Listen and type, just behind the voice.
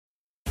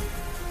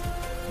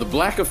The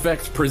Black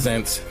Effect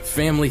presents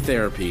Family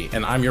Therapy,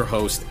 and I'm your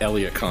host,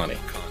 Elliot Connie.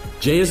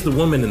 Jay is the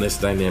woman in this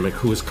dynamic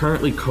who is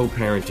currently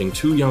co-parenting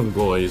 2 young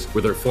boys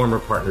with her former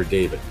partner,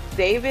 David.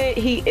 David,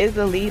 he is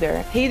a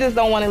leader. He just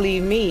don't want to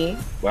leave me.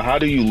 But how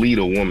do you lead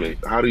a woman?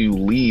 How do you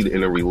lead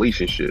in a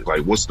relationship?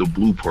 Like, what's the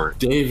blueprint?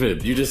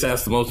 David, you just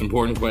asked the most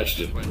important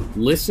question.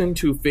 Listen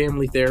to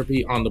Family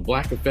Therapy on the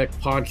Black Effect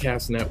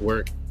Podcast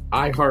Network,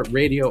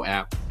 iHeartRadio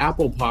app,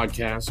 Apple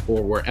Podcasts,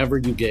 or wherever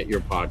you get your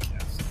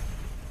podcasts.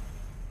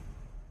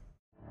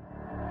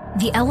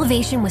 The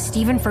Elevation with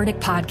Stephen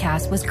Furtick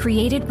podcast was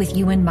created with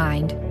you in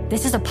mind.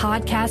 This is a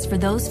podcast for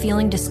those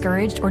feeling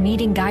discouraged or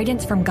needing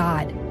guidance from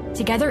God.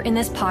 Together in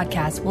this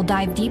podcast, we'll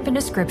dive deep into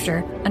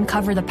Scripture,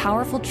 uncover the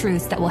powerful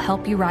truths that will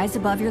help you rise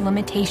above your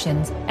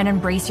limitations and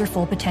embrace your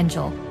full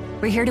potential.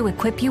 We're here to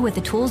equip you with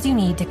the tools you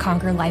need to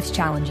conquer life's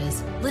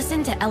challenges.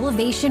 Listen to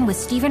Elevation with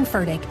Stephen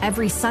Furtick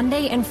every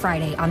Sunday and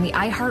Friday on the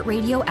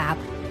iHeartRadio app,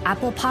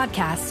 Apple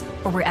Podcasts,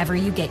 or wherever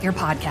you get your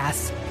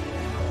podcasts.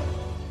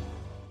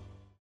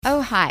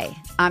 Oh, hi,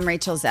 I'm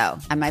Rachel Zoe,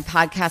 and my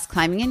podcast,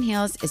 Climbing in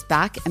Heels, is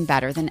back and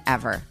better than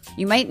ever.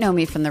 You might know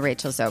me from the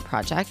Rachel Zoe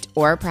Project,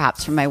 or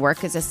perhaps from my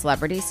work as a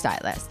celebrity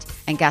stylist.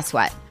 And guess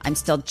what? I'm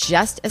still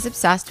just as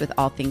obsessed with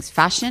all things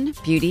fashion,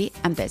 beauty,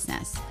 and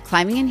business.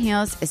 Climbing in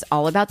Heels is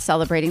all about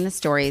celebrating the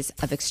stories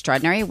of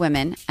extraordinary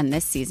women, and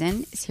this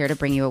season is here to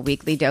bring you a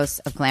weekly dose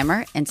of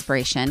glamour,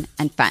 inspiration,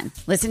 and fun.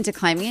 Listen to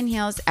Climbing in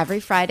Heels every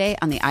Friday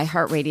on the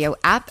iHeartRadio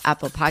app,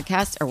 Apple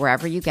Podcasts, or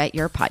wherever you get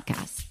your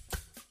podcasts.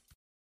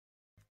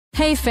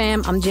 Hey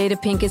fam, I'm Jada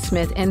Pinkett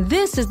Smith, and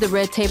this is the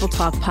Red Table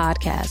Talk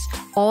podcast.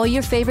 All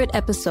your favorite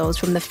episodes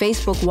from the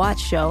Facebook Watch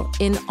Show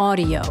in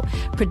audio,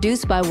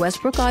 produced by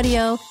Westbrook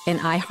Audio and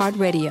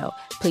iHeartRadio.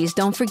 Please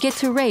don't forget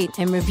to rate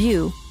and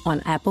review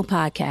on Apple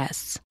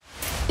Podcasts.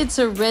 It's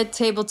a Red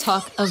Table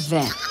Talk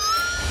event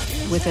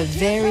with a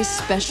very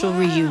special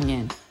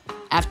reunion.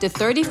 After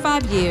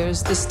 35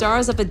 years, the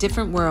stars of A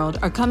Different World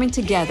are coming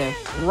together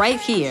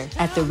right here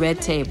at the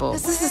Red Table.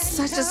 This is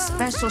such a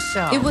special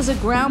show. It was a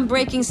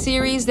groundbreaking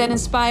series that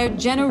inspired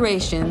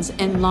generations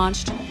and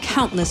launched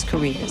countless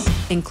careers,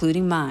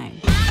 including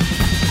mine.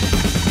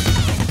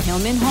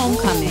 Hillman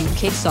Homecoming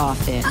kicks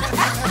off in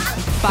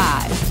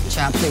 5,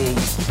 Child,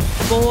 please.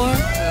 4,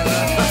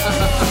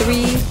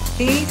 3,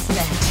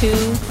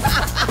 2,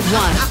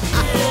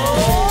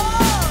 1.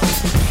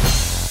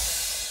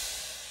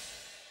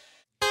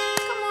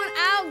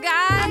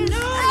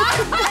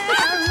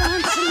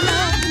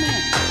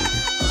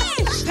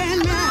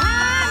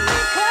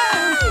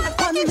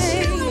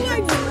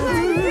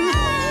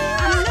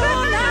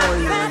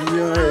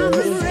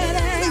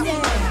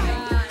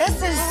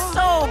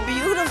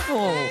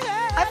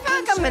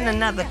 I'm in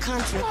another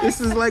country. This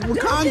is like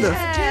Wakanda.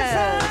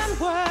 Yes.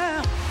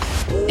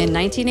 In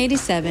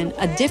 1987,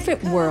 A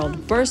Different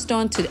World burst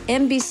onto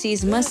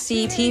NBC's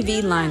must-see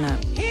TV lineup.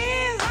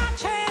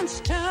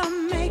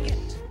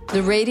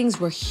 The ratings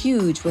were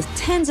huge, with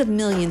tens of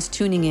millions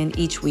tuning in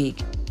each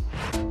week.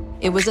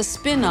 It was a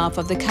spin-off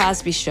of The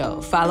Cosby Show,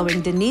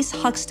 following Denise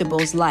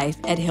Huxtable's life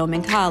at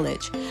Hillman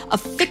College, a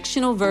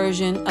fictional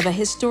version of a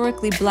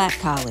historically black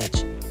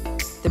college.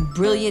 The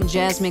brilliant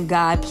Jasmine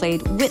Guy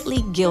played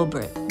Whitley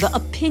Gilbert, the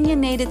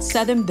opinionated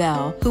Southern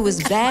belle who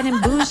was bad and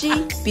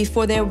bougie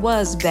before there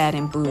was bad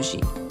and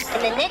bougie.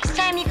 And the next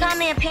time you call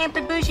me a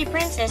pampered bougie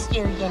princess,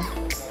 Julian,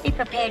 be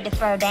prepared to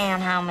throw down,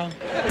 homie.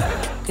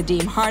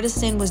 Kadeem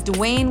Hardison was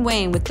Dwayne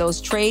Wayne with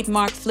those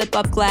trademark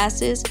flip-up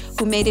glasses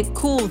who made it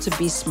cool to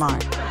be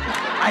smart.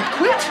 I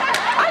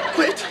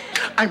quit.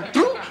 I'm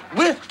through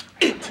with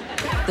it.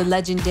 The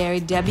legendary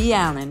Debbie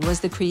Allen was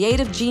the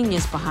creative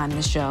genius behind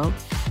the show.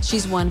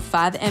 She's won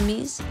 5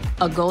 Emmys,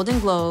 a Golden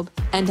Globe,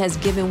 and has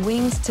given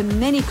wings to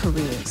many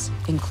careers,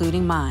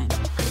 including mine.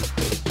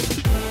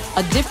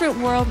 A Different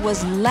World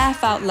was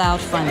laugh-out-loud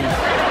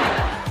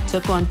funny,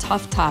 took on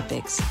tough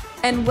topics,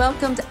 and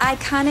welcomed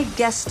iconic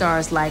guest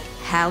stars like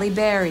Halle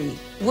Berry,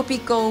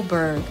 Whoopi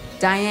Goldberg,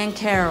 Diane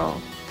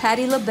Carroll,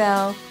 Patti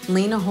LaBelle,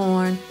 Lena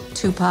Horne,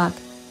 Tupac,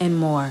 and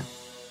more.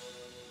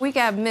 We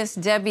got Miss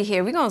Debbie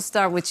here. We're gonna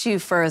start with you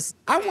first.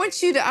 I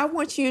want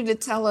you to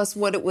tell us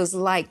what it was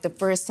like the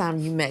first time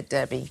you met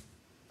Debbie.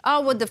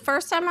 Oh, well, the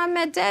first time I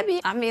met Debbie,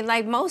 I mean,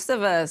 like most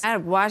of us, I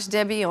watched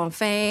Debbie on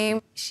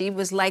Fame. She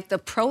was like the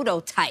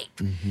prototype.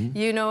 Mm-hmm.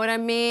 You know what I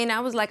mean? I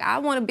was like, I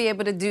want to be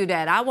able to do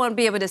that. I want to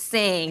be able to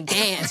sing,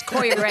 dance,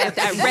 choreograph,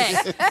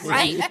 direct,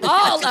 right?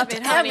 All of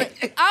it, honey.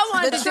 I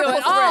wanted to do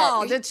it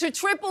all. The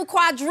triple,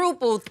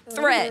 quadruple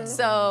threat. Mm-hmm.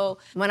 So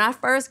when I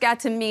first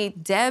got to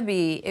meet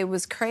Debbie, it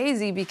was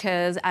crazy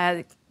because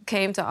I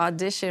came to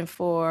audition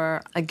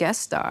for a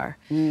guest star,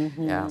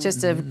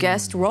 just a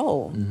guest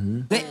role.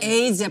 Mm-hmm. The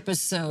AIDS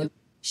episode,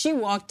 she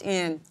walked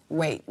in,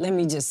 wait, let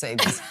me just say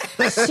this.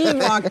 She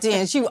walked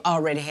in, she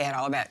already had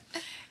all that.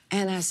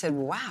 And I said,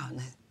 wow,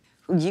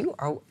 you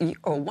are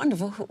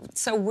wonderful.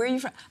 So where are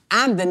you from?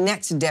 I'm the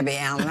next Debbie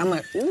Allen. I'm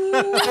like,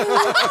 ooh.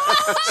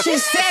 She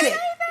said it.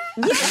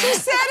 Yeah, she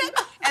said it.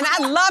 And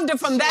I loved her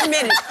from that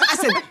minute. I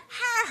said,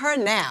 hire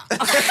her now.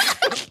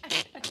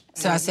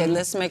 So I said,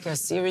 let's make her a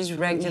series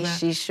regular.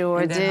 She sure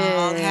and did. That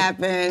all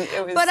happened.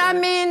 It was But I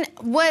mean,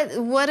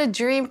 what a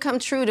dream come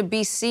true to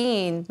be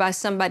seen by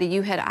somebody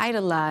you had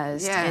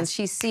idolized. Yes. And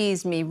she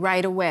sees me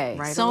right away.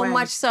 Right so away.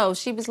 much so,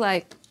 she was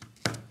like,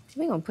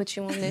 we're gonna put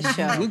you on this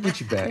show. We'll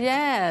get you back.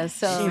 Yeah,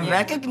 so. She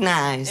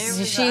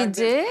recognized. She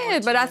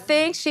did, but I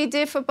think she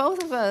did for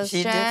both of us,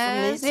 She did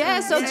Jazz. for me, too. Yeah,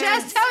 so Yes.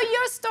 Jazz, tell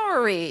your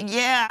story.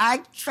 Yeah,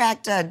 I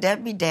tracked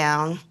Debbie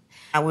down.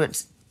 I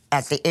was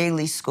at the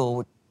Ailey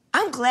School.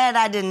 I'm glad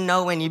I didn't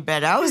know any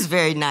better. I was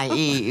very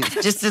naive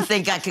just to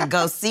think I could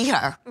go see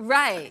her.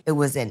 Right. It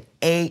was an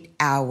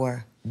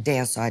 8-hour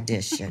dance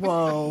audition.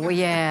 Whoa,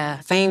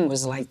 yeah. Fame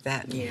was like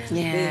that.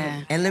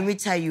 Yeah. And let me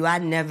tell you, I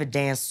never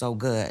danced so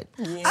good.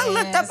 I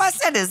looked up, I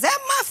said, is that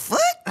my foot?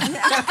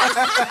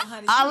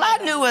 All I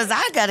knew was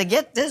I gotta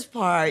get this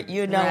part,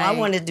 you know. I Right.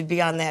 wanted to be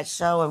on that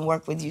show and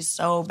work with you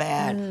so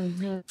bad.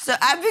 So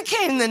I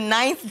became the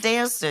 9th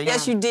dancer.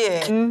 Yes, you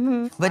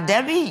did. But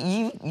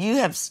Debbie, you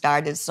have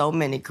started so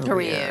many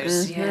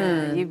careers.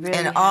 Yeah, you really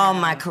In all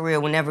my career,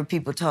 whenever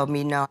people told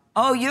me no,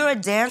 oh, you're a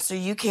dancer,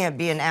 you can't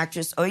be an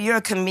actress, or you're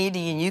a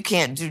comedian, you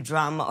can't do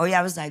drama. Oh, yeah,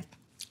 I was like,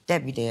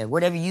 Debbie did.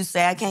 Whatever you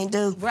say I can't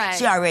do, Right.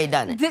 she already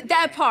done it.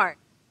 That part.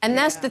 And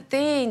that's the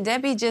thing.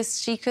 Debbie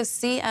she could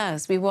see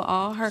us. We were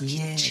all her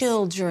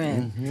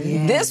children.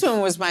 This one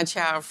was my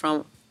child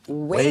from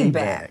way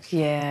back.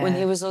 Yeah. When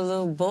he was a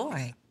little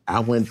boy.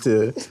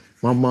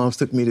 My mom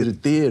took me to the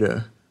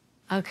theater.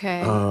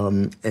 Okay.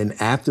 And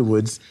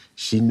afterwards,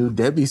 she knew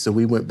Debbie, so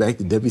we went back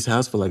to Debbie's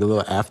house for like a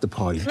little after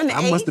party.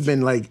 I must have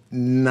been like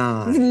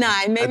 9.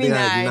 9, maybe I think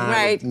I was 9,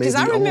 right? Because maybe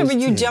I remember almost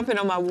you 10. jumping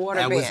on my waterbed.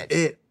 That was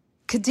it.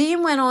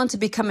 Kadeem went on to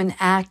become an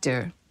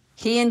actor.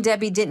 He and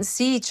Debbie didn't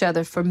see each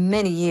other for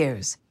many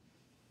years.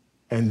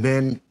 And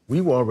then we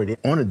were already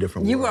on a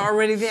different You world. were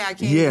already there. I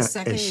came Yeah, the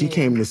second and she year.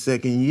 came the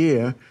second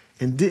year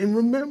and didn't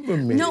remember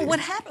me. No, what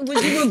happened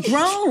was you were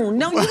grown.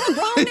 No, you were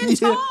grown and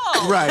Yeah,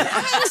 tall. right. I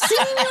hadn't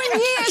seen you in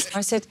years.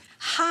 I said,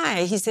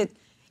 hi. He said,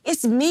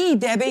 it's me,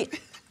 Debbie.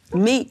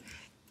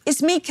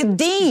 It's me,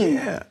 Kadeem.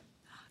 Yeah.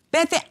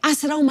 Bethy, I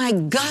said, oh my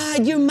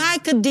God, you're my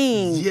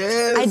Kadeem.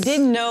 Yes. I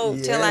didn't know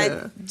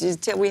Yeah.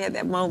 till we had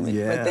that moment.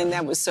 Yeah. But then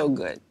that was so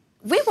good.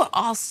 we were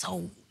all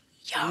so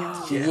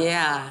young.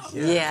 Yeah.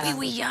 We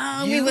were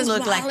young. You we was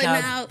look like wilding a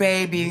out.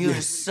 baby. You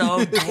were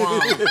so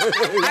grown.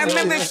 I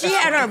remember she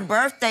had her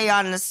birthday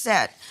on the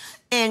set.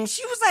 And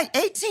she was like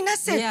 18. I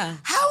said, Yeah.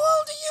 how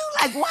old are you?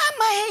 Like, why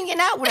am I hanging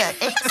out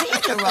with an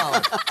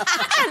 18-year-old?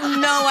 I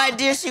had no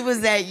idea she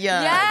was that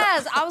young.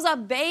 Yes, I was a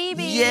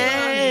baby.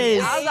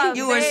 Yes. I was a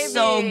You were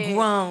so baby.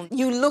 grown.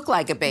 You look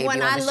like a baby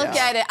When on I the look show.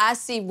 at it, I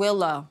see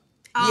Willow.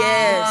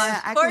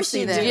 Yes. Of course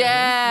you do.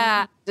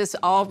 Yeah, just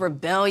all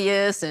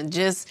rebellious and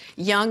just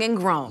young and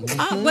grown.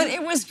 But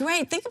it was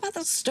great. Think about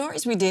the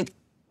stories we did.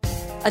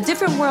 A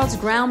Different World's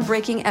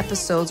groundbreaking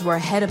episodes were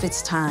ahead of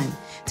its time,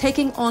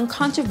 taking on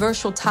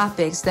controversial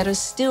topics that are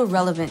still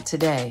relevant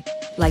today,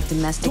 like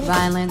domestic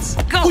violence,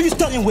 Who you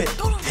studying with?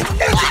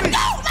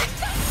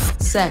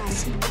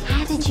 sex,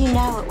 How did you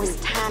know it was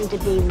time to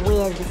be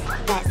with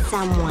that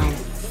someone?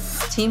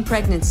 teen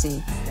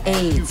pregnancy,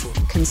 AIDS,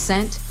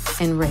 consent,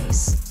 and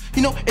race.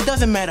 You know, it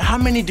doesn't matter how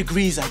many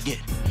degrees I get.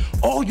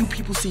 All you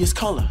people see is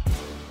color.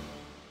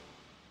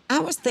 I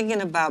was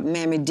thinking about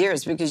Mammy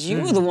Dearest because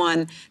you were the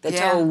one that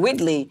Yeah. told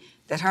Whitley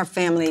that her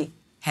family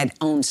had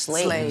owned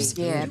slaves.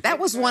 Yeah, that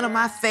was one of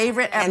my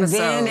favorite And episodes.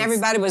 then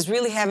everybody was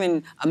really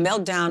having a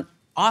meltdown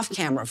off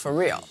camera for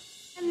real.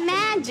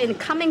 Imagine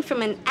coming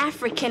from an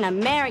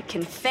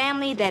African-American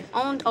family that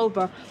owned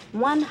over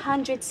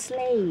 100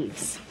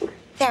 slaves.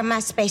 There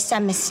must be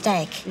some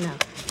mistake. No.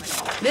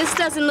 This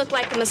doesn't look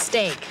like a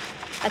mistake.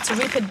 That's a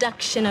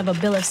reproduction of a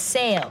bill of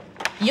sale.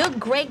 Your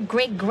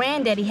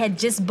great-great-granddaddy had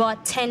just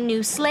bought 10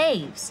 new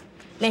slaves.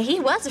 Now, he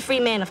was a free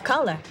man of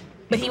color,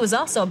 but he was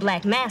also a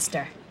black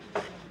master.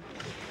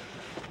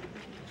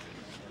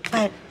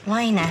 But,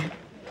 Lena,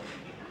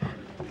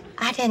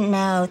 I didn't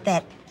know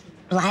that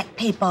black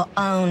people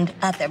owned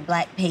other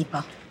black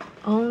people.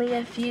 Only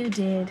a few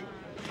did.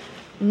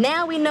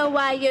 Now we know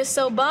why you're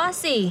so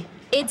bossy.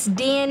 It's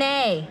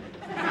DNA.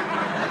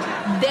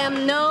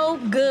 Them no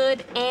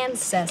good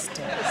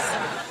ancestors.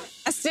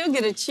 I still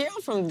get a chill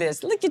from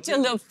this. Look at your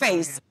little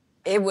face.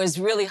 It was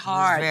really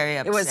hard. very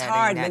It was upsetting,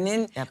 hard, that but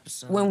then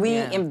episode. when we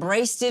Yeah.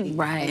 embraced it,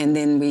 and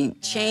then we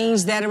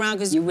changed that around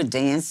because you were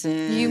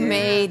dancing. You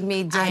made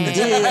me dance. I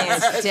did.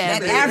 That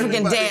Debbie.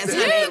 African dance.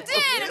 You did.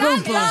 And I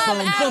love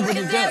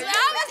African dance.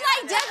 I was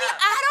like, Debbie,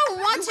 I don't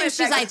want to.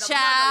 She's like,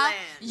 child,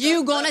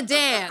 you gonna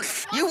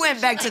dance. You went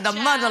back to the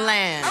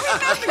motherland.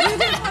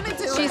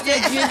 She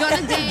said, you're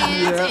gonna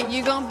dance and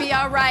you're gonna be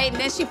all right.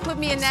 And then she put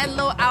me in that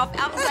little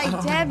outfit. I was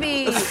like,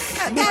 Debbie.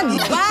 That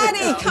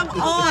body, come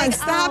on,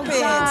 stop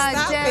it. God,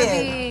 Stop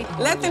Debbie. it.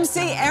 Let them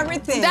see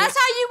everything. That's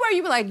how you were.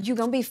 You were like, you're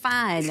gonna be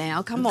fine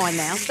now. Come on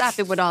now. Stop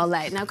it with all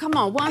that. Now, come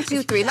on. 1,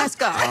 2, 3. Let's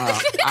go.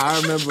 I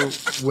remember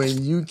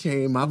when you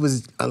came, I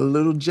was a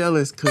little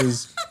jealous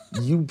because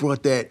you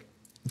brought that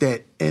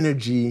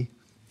energy,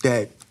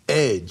 that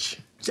edge.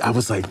 I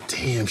was like,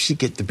 damn, she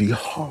get to be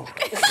hard.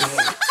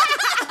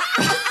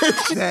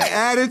 that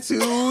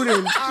attitude,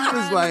 and she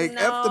was like,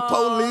 F the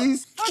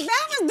police. Well,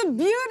 that was the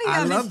beauty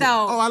I of loved it,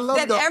 though. it. Oh, I loved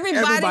that it.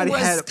 everybody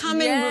was had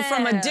coming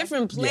from a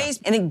different place,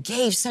 and it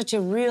gave such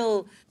a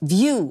real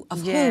view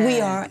of who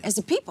we are as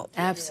a people.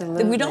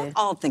 Absolutely. That we don't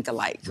all think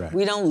alike. Right.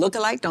 We don't look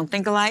alike, don't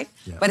think alike.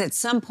 Yeah. But at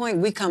some point,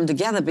 we come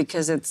together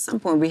because at some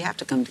point, we have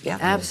to come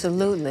together.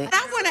 Absolutely.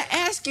 I want to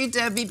ask you,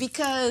 Debbie,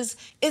 because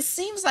it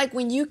seems like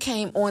when you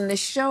came on the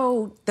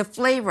show, the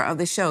flavor of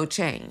the show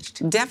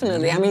changed.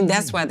 Definitely. I mean,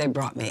 that's why they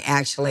brought me.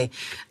 Actually,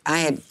 I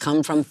had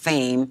come from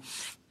Fame,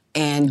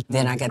 and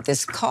then I got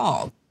this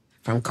call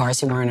from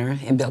Carsey Werner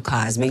and Bill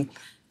Cosby.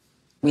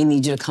 We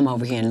need you to come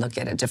over here and look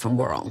at a different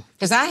world.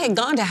 Because I had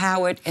gone to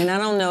Howard, and I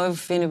don't know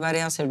if anybody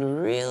else had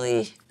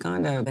really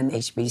gone to an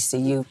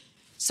HBCU.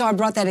 So I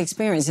brought that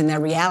experience and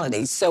that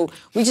reality. So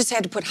we just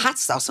had to put hot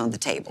sauce on the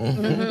table.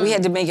 Mm-hmm. We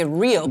had to make it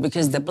real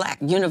because the Black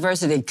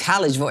university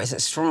college voice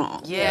is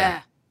strong.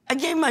 Yeah. I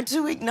gave my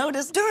 2-week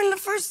notice during the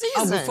first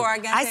season. Oh, before I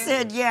got I there?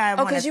 said, yeah,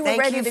 I want to you were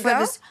thank ready you to for go?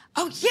 this.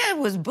 Oh, yeah, it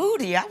was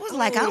booty. I was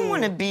like, I don't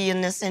want to be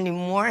in this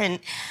anymore. And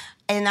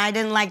I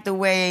didn't like the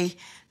way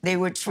they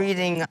were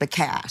treating the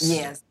cast.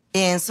 Yes.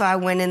 And so I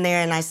went in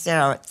there and I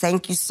said, oh,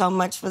 thank you so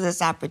much for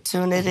this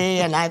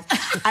opportunity. And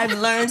I've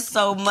learned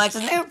so much.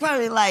 And they were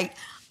probably like,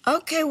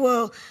 okay,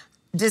 well,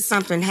 did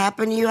something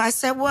happen to you? I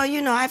said, well,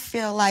 you know, I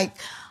feel like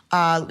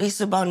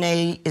Lisa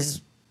Bonet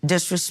is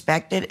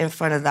disrespected in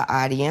front of the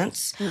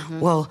audience.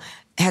 Well,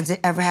 has it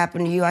ever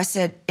happened to you? I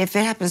said, if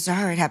it happens to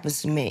her, it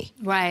happens to me.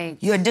 Right.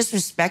 You're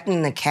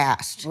disrespecting the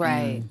cast.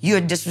 Right.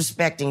 You're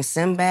disrespecting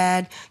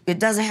Sinbad. It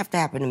doesn't have to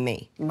happen to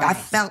me. Right. I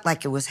felt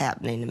like it was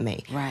happening to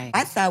me. Right.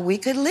 I thought we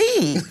could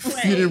leave.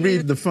 You didn't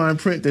read the fine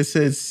print that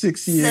said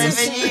 6 years.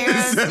 7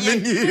 years.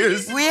 7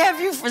 years. We have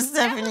you for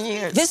 7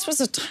 years. This was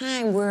a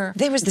time where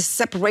there was this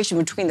separation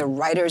between the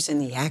writers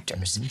and the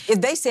actors. If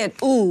they said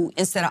ooh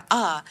instead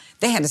of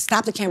they had to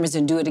stop the cameras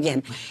and do it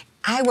again.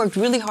 I worked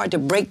really hard to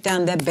break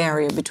down that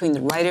barrier between the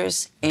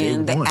writers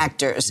and the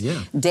actors.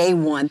 Yeah. Day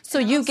one. So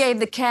you gave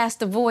the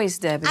cast a voice,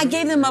 Debbie. I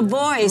gave them a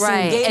voice.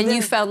 Right. And, And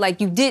you felt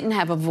like you didn't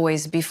have a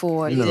voice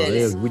before. No,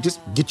 yeah, we just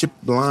get your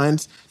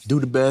lines,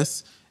 do the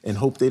best, and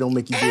hope they don't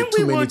make you do it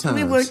too many times.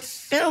 We were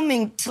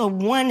filming till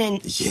 1 in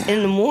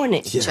the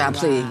morning. Yeah.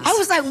 Please. I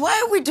was like,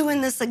 why are we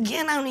doing this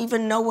again? I don't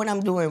even know what I'm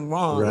doing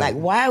wrong. Right. Like,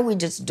 why are we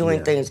just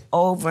doing things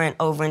over and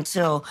over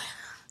until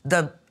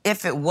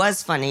if it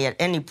was funny at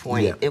any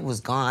point, it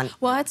was gone.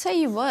 Well, I tell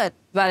you what,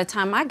 by the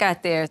time I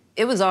got there,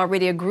 it was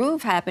already a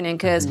groove happening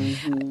because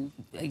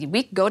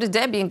we could go to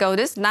Debbie and go,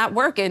 this is not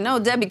working. No,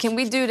 Debbie, can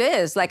we do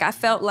this? Like, I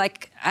felt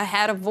like I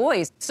had a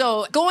voice.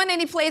 So going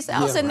any place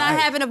else and not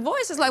having a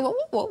voice is like, well,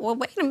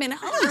 wait a minute,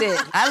 hold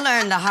it. I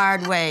learned the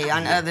hard way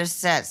on other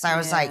sets. I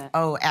was like,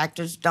 oh,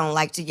 actors don't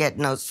like to get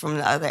notes from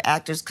the other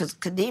actors because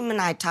Kadeem and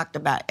I talked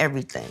about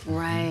everything.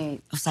 Right.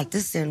 I was like,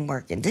 this isn't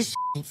working. This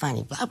ain't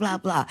funny, blah, blah,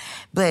 blah.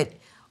 But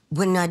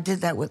when I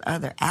did that with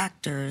other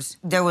actors,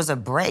 there was a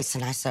brace,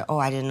 and I said, oh,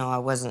 I didn't know I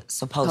wasn't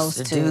supposed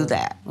to do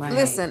that. Right.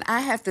 Listen,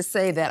 I have to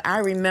say that I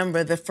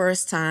remember the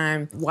first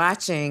time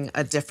watching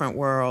A Different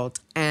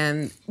World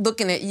and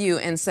looking at you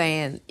and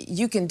saying,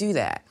 you can do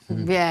that.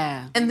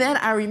 Yeah. And then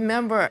I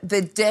remember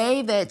the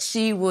day that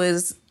she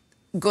was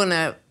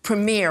gonna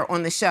premiere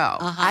on the show.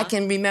 I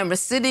can remember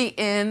sitting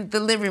in the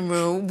living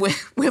room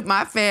with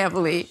my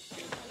family.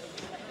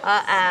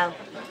 Uh-oh.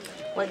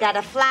 We got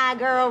a fly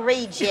girl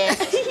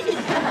reject. Excuse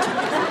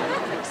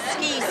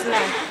me.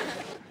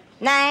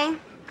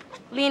 Name?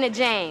 Lena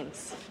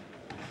James.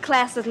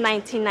 Class of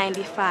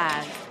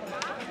 1995.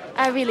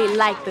 I really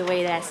like the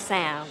way that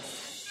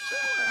sounds.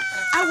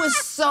 I was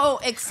so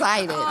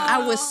excited.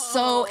 I was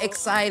so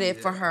excited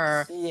for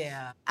her.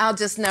 Yeah. I'll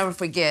just never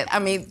forget. I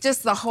mean,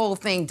 just the whole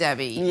thing,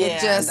 Debbie.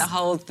 Yeah, the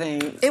whole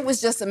thing. It was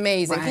just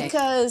amazing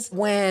because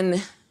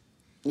when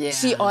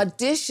she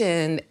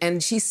auditioned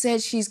and she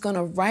said she's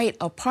gonna write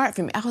a part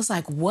for me, I was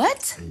like,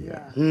 what?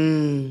 Yeah.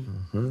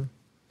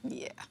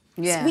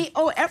 We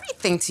owe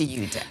everything to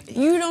you, Debbie.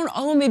 You don't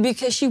owe me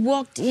because she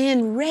walked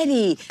in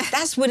ready.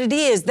 That's what it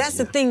is. That's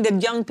the thing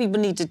that young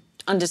people need to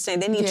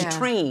understand. They need to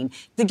train.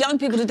 The young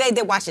people today,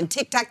 they're watching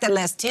TikTok that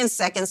lasts 10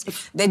 seconds.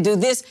 They do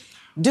this.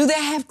 Do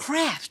they have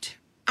craft?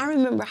 I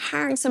remember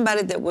hiring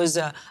somebody that was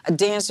a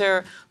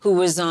dancer who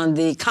was on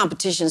the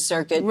competition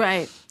circuit.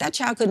 Right. That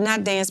child could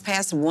not dance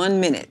past 1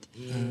 minute.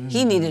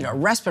 He needed a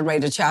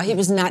respirator child. He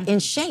was not in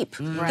shape.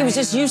 He was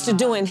just used to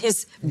doing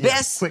his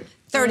best quick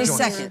 30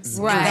 seconds.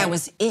 Right. And that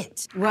was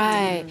it.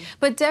 Right.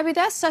 But Debbie,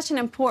 that's such an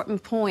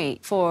important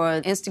point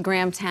for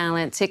Instagram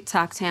talent,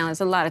 TikTok talent.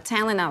 There's a lot of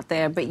talent out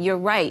there, but you're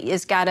right.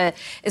 It's gotta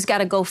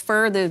go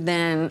further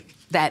than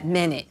that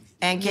minute.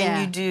 And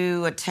can you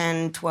do a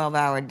 10,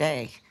 12-hour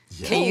day?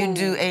 Can you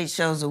do 8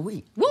 shows a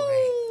week? Woo!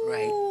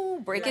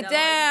 Right. Break it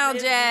down,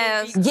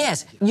 Jazz.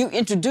 Yes, you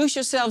introduce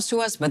yourselves to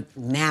us, but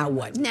now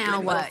what?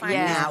 Now what?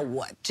 Now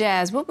what?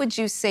 Jazz, what would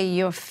you say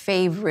your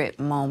favorite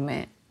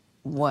moment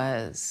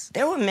was?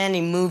 There were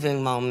many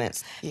moving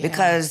moments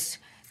because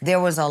there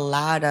was a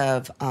lot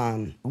of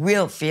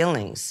real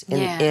feelings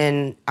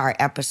in our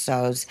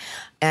episodes.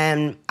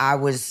 And I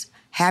was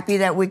Happy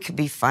that we could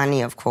be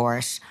funny, of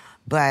course.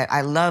 But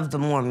I love the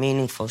more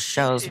meaningful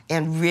shows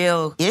and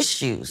real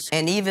issues.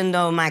 And even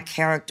though my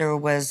character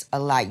was a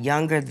lot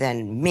younger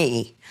than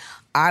me,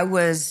 I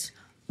was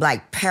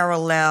like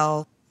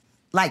parallel,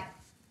 like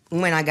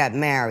when I got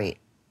married.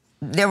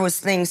 There was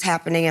things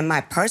happening in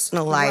my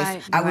personal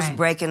life. I was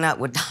breaking up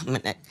with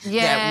Dominic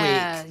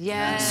that week.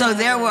 Yeah. So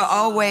there were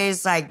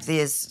always like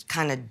these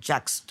kind of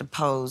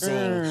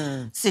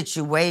juxtaposing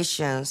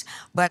situations.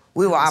 But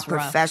we were all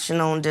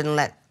professional and didn't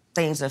let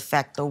things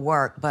affect the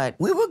work, but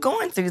we were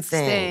going through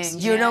things.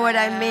 You know what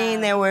I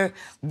mean?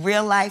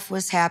 Real life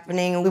was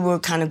happening, and we were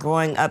kind of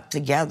growing up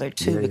together,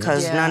 too,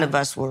 because none of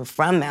us were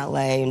from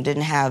L.A. and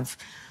didn't have,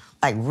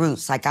 like,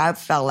 roots. Like, I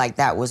felt like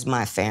that was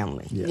my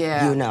family, you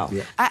know?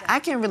 Yeah. I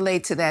can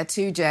relate to that,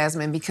 too,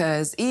 Jasmine,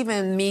 because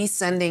even me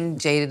sending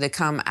Jada to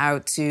come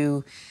out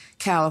to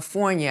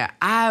California,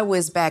 I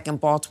was back in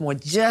Baltimore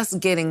just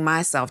getting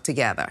myself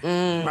together,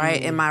 right,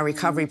 in my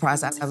recovery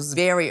process. I was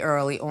very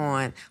early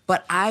on,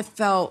 but I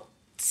felt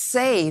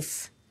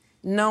safe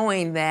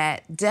knowing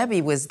that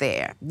Debbie was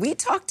there. We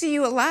talked to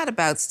you a lot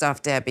about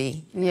stuff,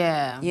 Debbie.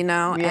 Yeah. You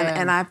know, Yeah.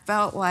 and I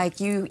felt like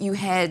you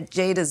had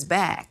Jada's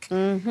back,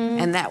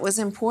 and that was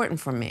important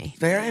for me.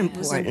 Very important. It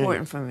was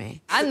important for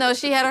me. I know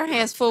she had her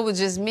hands full with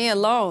just me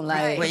alone.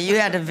 Like, Well, you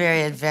had a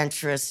very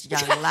adventurous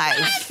young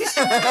life.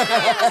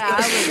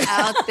 I was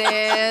out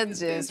there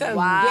just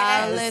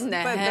wilding the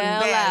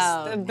hell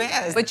out. The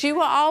best. But you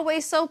were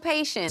always so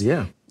patient.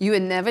 Yeah. You were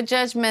never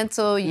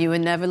judgmental. You were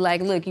never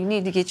like, look, you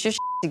need to get your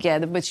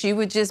together. But you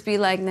would just be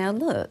like, now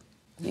look,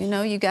 you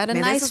know, you got a Now,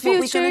 this nice is what we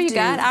future. gonna You do.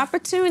 got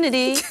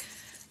opportunity.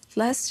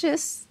 Let's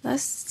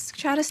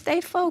try to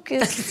stay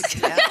focused.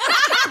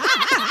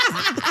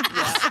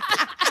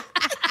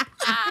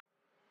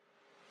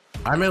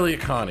 I'm Elliot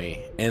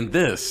Connie, and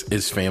this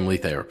is Family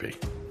Therapy.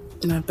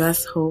 My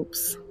best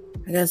hopes,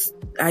 I guess,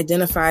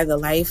 identify the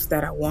life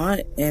that I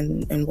want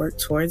and work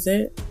towards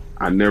it.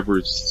 I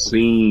never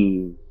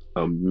seen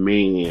a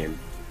man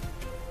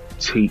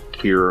take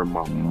care of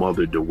my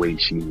mother the way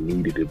she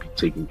needed to be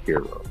taken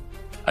care of.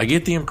 I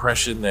get the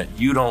impression that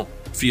you don't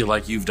feel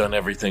like you've done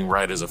everything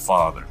right as a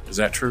father. Is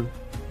that true?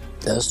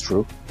 That's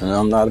true, and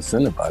I'm not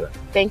offended by that.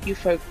 Thank you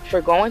for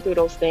going through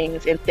those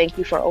things, and thank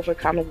you for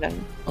overcoming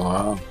them.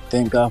 Wow,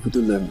 thank God for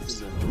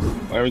deliverance.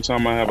 Every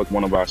time I have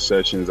one of our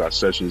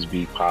sessions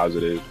be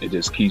positive. It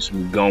just keeps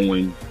me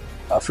going.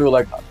 I feel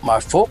like my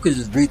focus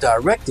is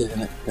redirected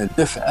in a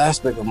different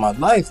aspect of my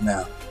life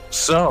now.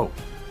 So,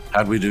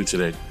 how'd we do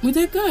today? We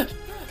did good.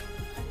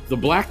 The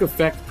Black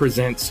Effect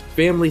presents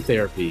Family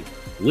Therapy.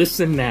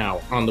 Listen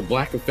now on the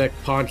Black Effect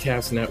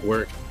Podcast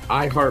Network,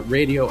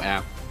 iHeartRadio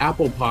app,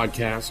 Apple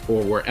Podcasts,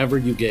 or wherever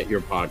you get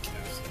your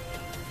podcasts.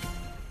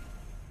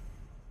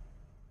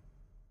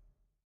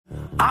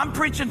 I'm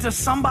preaching to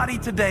somebody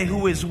today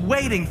who is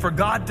waiting for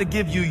God to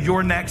give you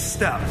your next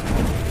step.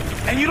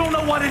 And you don't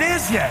know what it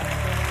is yet.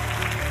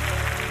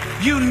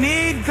 You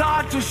need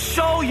God to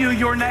show you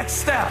your next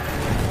step.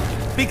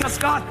 Because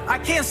God, I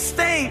can't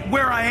stay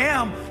where I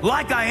am,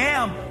 like I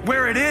am,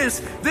 where it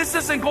is. This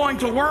isn't going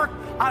to work.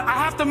 I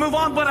have to move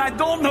on, but I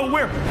don't know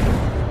where.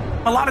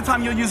 A lot of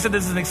time you'll use it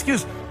as an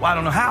excuse. Well, I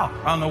don't know how.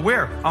 I don't know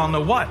where. I don't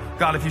know what.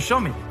 God, if you show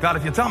me. God,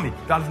 if you tell me.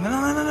 God, if...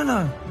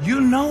 No.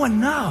 You know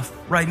enough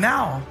right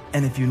now.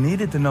 And if you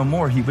needed to know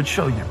more, he would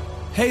show you.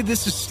 Hey,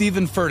 this is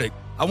Stephen Furtick.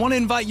 I want to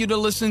invite you to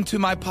listen to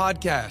my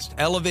podcast,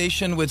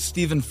 Elevation with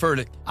Stephen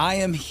Furtick. I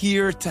am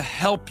here to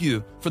help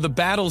you for the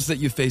battles that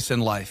you face in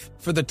life,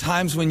 for the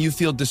times when you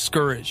feel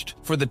discouraged,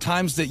 for the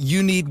times that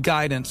you need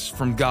guidance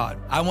from God.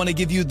 I want to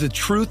give you the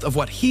truth of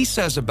what he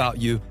says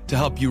about you to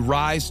help you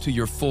rise to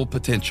your full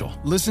potential.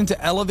 Listen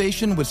to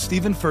Elevation with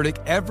Stephen Furtick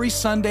every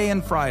Sunday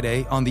and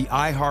Friday on the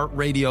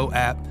iHeartRadio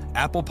app,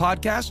 Apple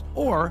Podcasts,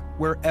 or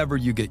wherever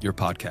you get your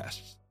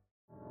podcasts.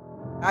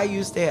 I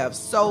used to have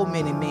so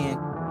many men.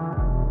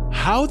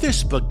 How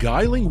this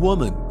beguiling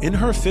woman in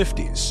her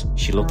 50s,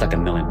 she looked like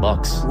 $1 million,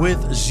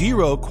 with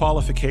zero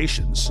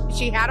qualifications,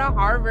 she had a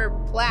Harvard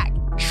plaque,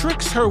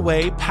 tricks her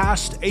way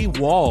past a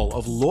wall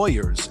of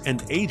lawyers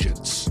and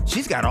agents.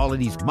 She's got all of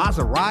these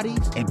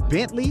Maseratis and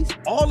Bentleys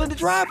all in the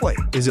driveway.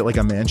 Is it like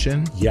a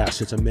mansion?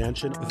 Yes, it's a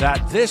mansion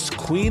that this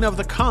queen of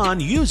the con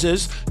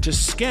uses to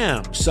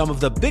scam some of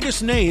the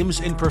biggest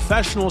names in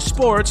professional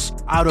sports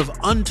out of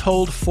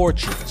untold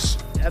fortunes.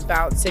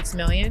 About $6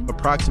 million.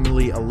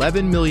 Approximately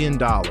 $11 million.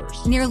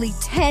 Nearly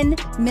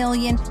 $10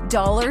 million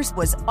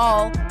was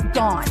all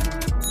gone.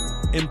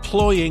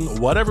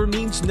 Employing whatever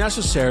means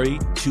necessary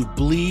to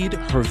bleed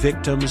her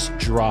victims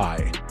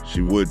dry. She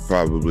would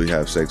probably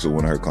have sex with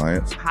one of her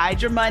clients.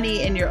 Hide your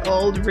money in your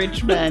old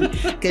rich man,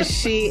 because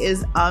she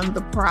is on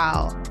the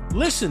prowl.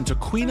 Listen to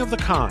Queen of the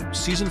Con,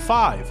 Season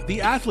 5,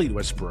 The Athlete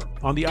Whisperer,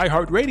 on the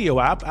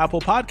iHeartRadio app, Apple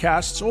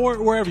Podcasts,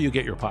 or wherever you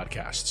get your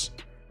podcasts.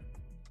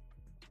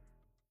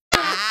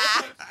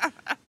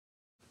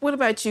 What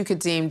about you,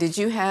 Kadeem? Did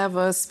you have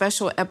a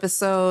special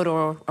episode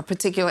or a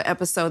particular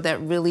episode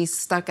that really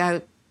stuck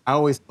out? I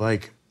always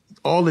like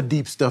all the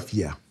deep stuff,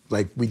 yeah.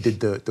 Like we did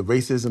the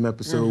racism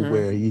episode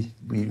where he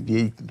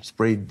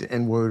sprayed the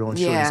N-word on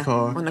Shorty's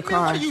car. On the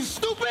car. Are you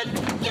stupid?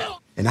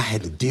 And I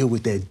had to deal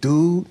with that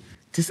dude,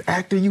 this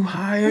actor you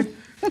hired.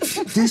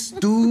 This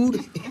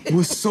dude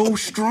was so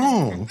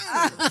strong.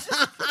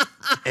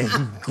 And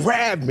he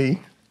grabbed me.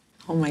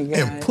 Oh my God.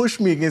 And pushed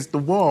me against the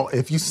wall.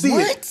 If you see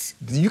it,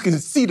 you can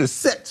see the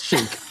set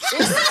shake.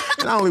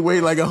 And I only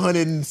weighed like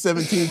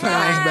 117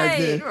 pounds back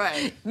then.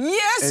 Right.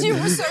 Yes, And you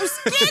were so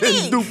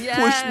skinny. Dude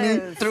pushed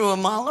me. Threw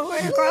him all the way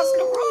across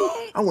the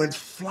room. I went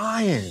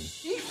flying.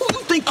 Who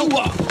you think you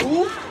are,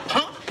 fool?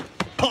 Huh?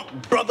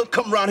 Punk brother,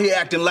 come around here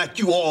acting like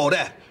you all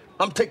that.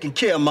 I'm taking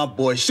care of my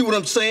boy. See what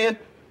I'm saying?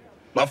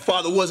 My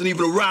father wasn't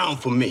even around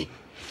for me.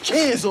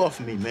 Hands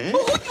off me, man. Who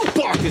you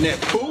barking at,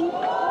 fool?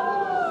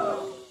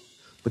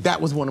 But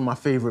that was one of my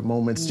favorite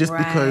moments just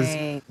because,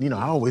 you know,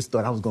 I always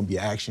thought I was going to be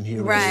an action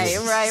hero. Right.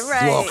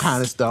 Do all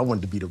kind of stuff. I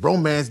wanted to be the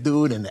romance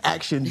dude and the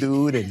action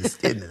dude and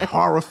the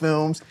horror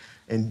films.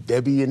 And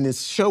Debbie in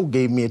this show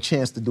gave me a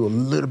chance to do a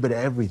little bit of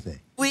everything.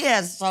 We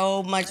had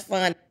so much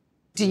fun.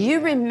 Do you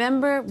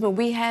remember when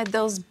we had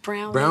those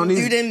brownies?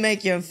 You didn't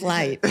make your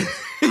flight.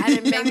 I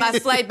didn't make my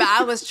flight, but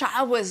I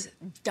was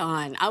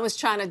done. I was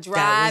trying to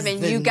drive,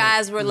 and you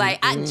guys were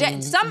like,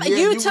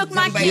 you took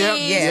my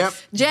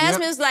keys.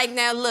 Jasmine's like,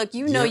 now look,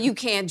 you know you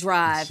can't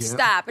drive.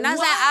 Stop. And I was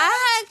like,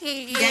 I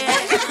can't.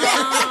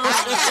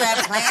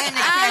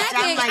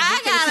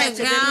 I gotta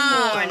go.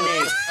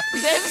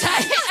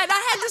 And I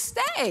had to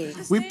stay.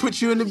 We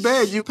put you in the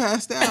bed. You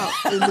passed out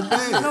in the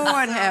bed.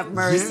 Lord have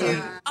mercy.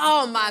 Yeah.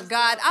 Oh my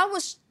God, I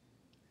was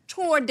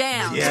tore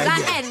down. Yeah,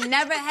 I had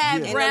never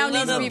had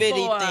brownies little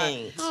before. bitty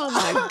thing. Oh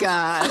my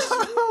gosh.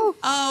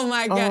 Oh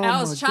my God. I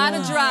was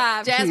trying to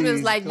drive. Jasmine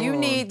was like, you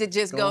need to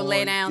just go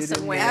lay down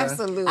somewhere.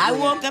 Absolutely. I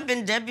woke up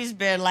in Debbie's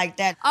bed like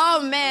that.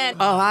 Oh man.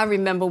 Oh, I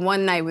remember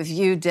one night with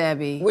you,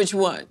 Debbie. Which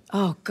one?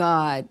 Oh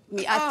God.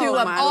 I threw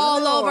up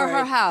all over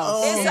her house.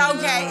 Oh. It's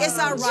okay. It's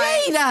all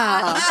right.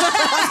 Jada.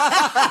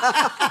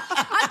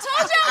 I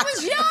told you I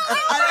was young.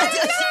 I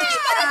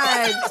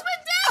was with Debbie.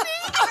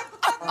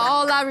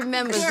 All I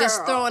remember is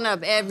just throwing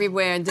up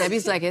everywhere, and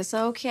Debbie's like, "It's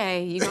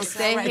okay. You're gonna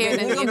stay here,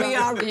 and you're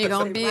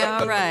gonna be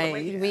all right.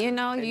 You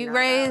know, you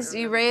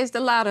raised a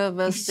lot of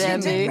us,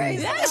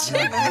 Debbie."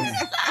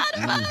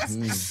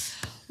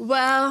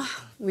 Well,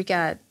 we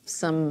got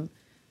some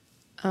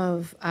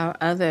of our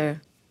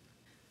other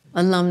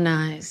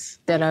alumni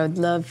that I would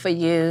love for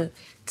you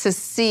to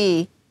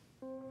see.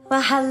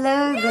 Well,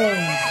 hello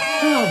there.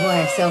 Oh boy, I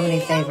have so many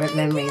favorite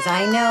memories.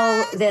 I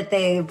know that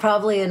they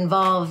probably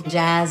involved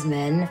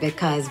Jasmine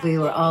because we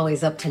were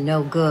always up to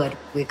no good.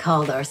 We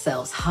called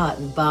ourselves Hot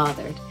and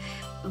Bothered.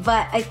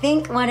 But I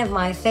think one of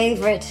my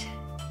favorite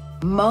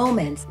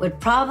moments would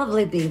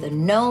probably be the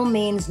No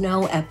Means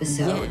No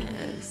episode.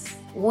 Yes.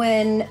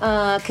 When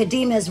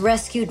Kadeem has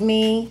rescued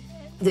me,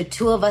 the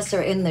two of us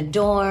are in the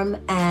dorm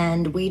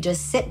and we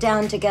just sit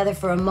down together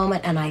for a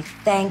moment and I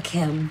thank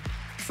him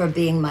for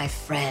being my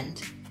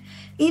friend.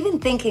 Even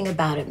thinking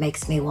about it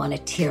makes me want to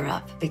tear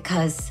up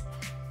because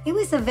it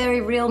was a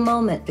very real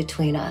moment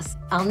between us.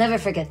 I'll never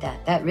forget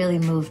that. That really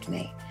moved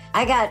me.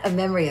 I got a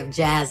memory of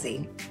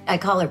Jazzy. I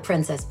call her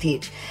Princess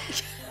Peach.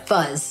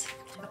 Fuzz.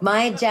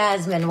 My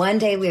Jasmine, one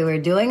day we were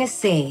doing a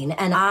scene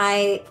and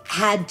I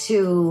had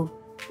to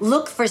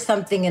look for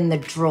something in the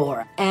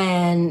drawer.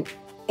 And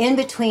in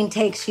between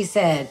takes, she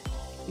said,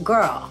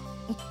 "Girl,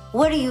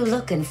 what are you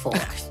looking for?"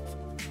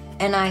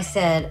 And I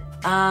said,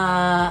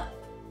 I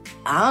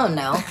don't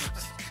know.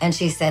 And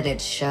she said,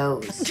 "It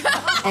shows."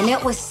 And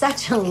it was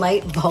such a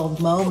light bulb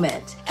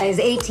moment. I was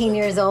 18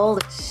 years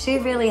old. She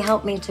really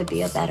helped me to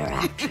be a better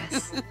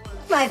actress.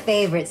 My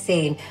favorite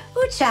scene.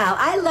 Ooh, child,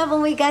 I love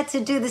when we got to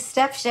do the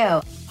step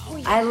show.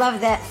 I love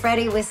that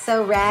Freddie was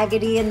so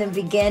raggedy in the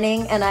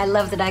beginning, and I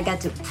love that I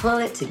got to pull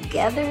it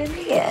together in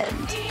the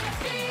end.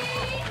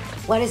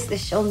 What does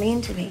this show mean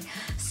to me?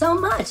 So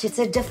much. It's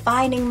a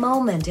defining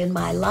moment in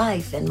my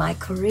life and my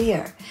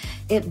career.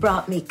 It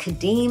brought me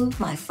Kadeem,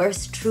 my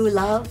first true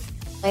love.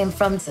 I am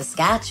from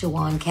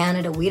Saskatchewan,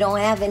 Canada. We don't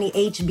have any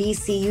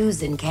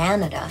HBCUs in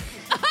Canada.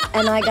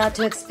 And I got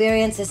to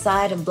experience a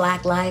side of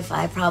Black life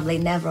I probably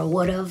never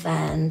would have.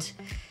 And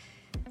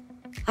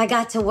I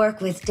got to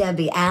work with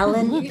Debbie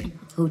Allen,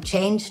 who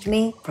changed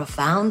me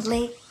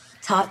profoundly,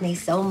 taught me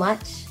so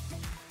much.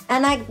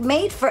 And I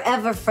made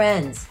forever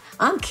friends.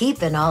 I'm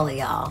keeping all of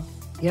y'all.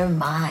 You're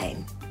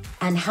mine.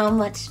 And how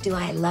much do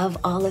I love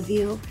all of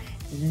you?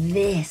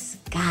 This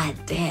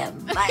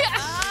goddamn much.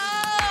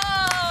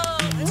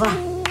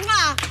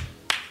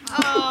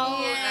 Oh,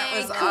 that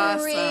was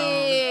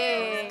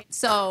awesome.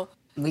 So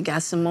we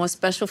got some more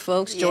special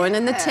folks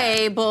joining the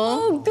table.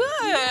 Oh,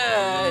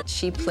 good.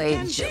 She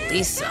played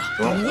Jaleesa,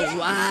 the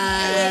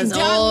wise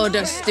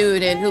older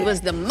student who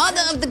was the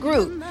mother of the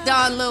group,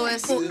 Don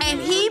Lewis. And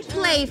he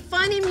played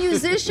funny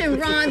musician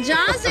Ron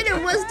Johnson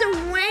and was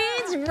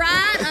Dwayne's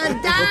ride or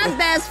die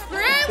best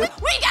friend.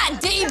 We got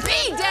DB,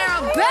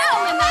 Darren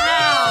Bell in the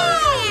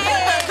house.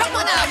 Come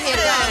on out here,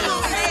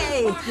 Don.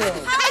 Hey,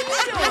 How you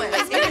doing?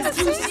 It's good to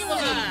see you.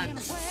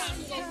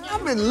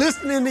 I've been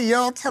listening to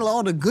y'all tell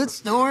all the good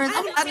stories.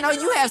 I know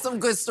you have some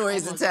good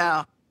stories to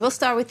tell. We'll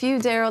start with you,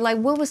 Daryl. Like,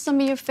 what were some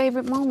of your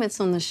favorite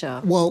moments on the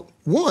show? Well,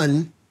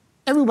 one,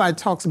 everybody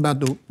talks about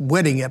the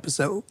wedding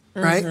episode,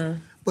 right?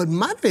 But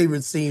my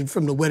favorite scene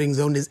from the Wedding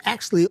Zone is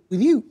actually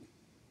with you.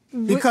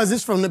 Because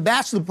it's from the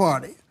bachelor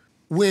party.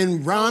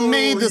 When Ron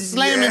made the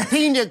slamming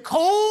pina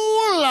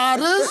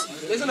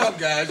coladas. Listen up,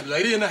 guys.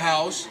 Lady in the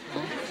house.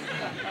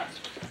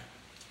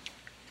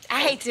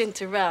 I hate to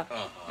interrupt.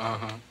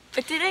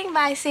 But did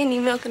anybody see any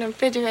milk in the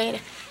refrigerator?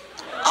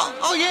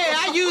 Oh yeah,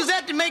 I use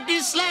that to make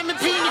these slamming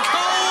pina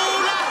coladas.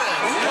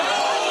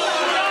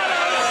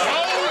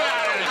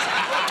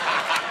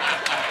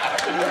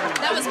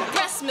 That was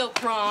breast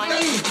milk, Ron.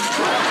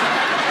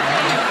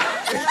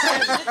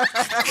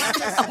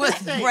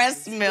 With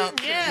breast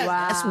milk. Yeah.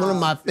 Wow. That's one of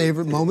my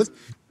favorite moments.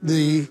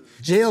 The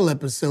jail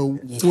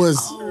episode was,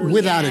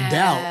 without a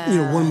doubt,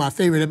 one of my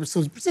favorite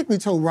episodes, particularly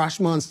told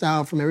Rashomon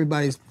style from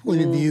everybody's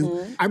point of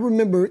view. I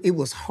remember it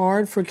was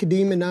hard for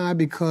Kadeem and I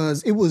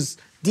because it was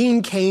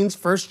Dean Cain's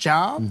first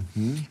job,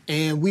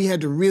 and we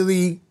had to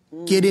really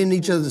get in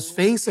each other's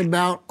face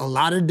about a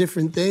lot of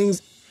different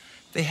things.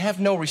 They have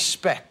no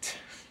respect.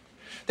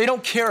 They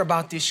don't care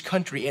about this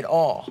country at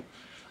all.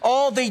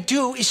 All they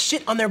do is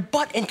sit on their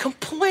butt and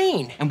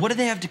complain. And what do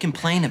they have to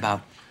complain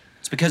about?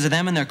 It's because of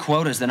them and their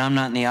quotas that I'm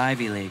not in the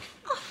Ivy League,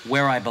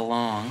 where I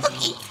belong.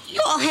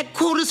 You all had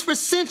quotas for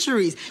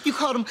centuries. You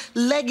called them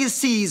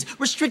legacies,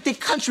 restricted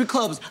country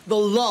clubs, the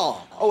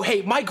law. Oh,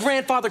 hey, my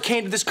grandfather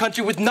came to this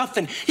country with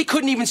nothing. He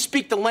couldn't even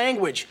speak the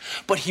language.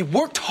 But he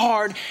worked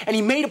hard, and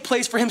he made a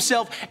place for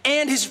himself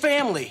and his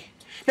family.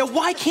 Now,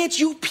 why can't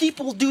you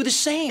people do the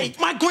same? Hey,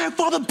 my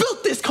grandfather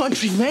built this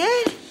country,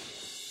 man.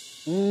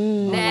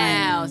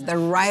 Now, the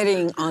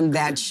writing on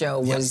that show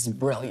was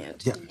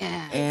brilliant.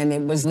 And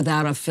it was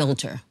without a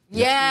filter.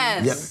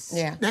 Yes.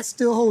 Yeah. That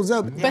still holds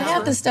up. But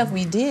half the stuff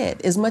we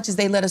did, as much as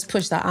they let us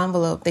push the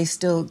envelope, they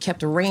still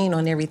kept a rein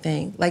on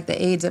everything. Like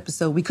the AIDS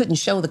episode, we couldn't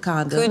show the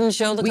condom.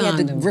 We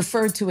had to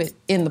refer to it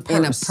in the purse.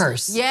 In a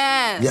purse.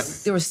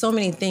 Yes. There were so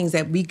many things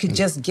that we could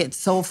just get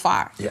so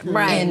far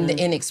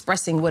in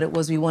expressing what it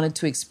was we wanted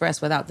to express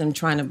without them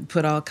trying to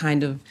put all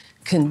kind of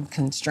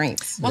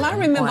constraints. Well, I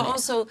remember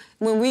also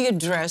when we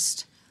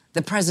addressed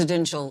the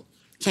presidential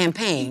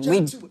campaign,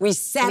 we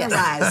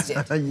satirized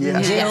it.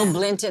 Jill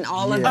Blinton,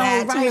 all of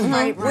that.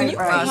 When you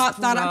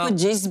thought I put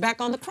Jesus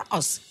back on the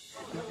cross.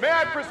 May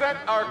I present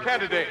our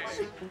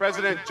candidates?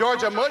 President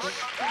Georgia Bush,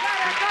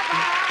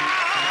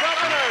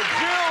 Governor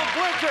Jill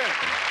Blinton,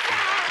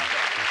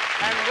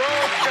 and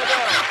Rose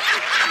Goodell.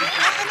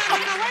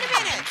 No, wait a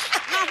minute.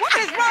 Now, what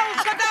is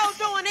Rose Goodell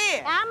doing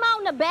here? I'm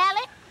on the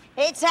ballot.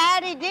 It's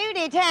howdy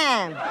doody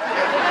time.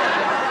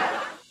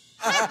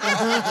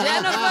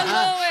 Jennifer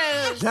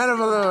Lewis.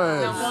 Jennifer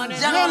Lewis.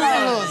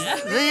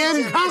 The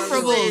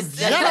incomparables.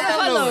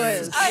 Jennifer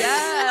Lewis. I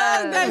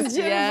love that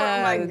Jennifer.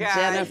 Oh my God.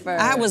 Jennifer.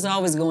 I was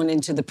always going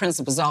into the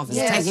principal's office,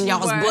 taking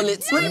y'all's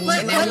bullets.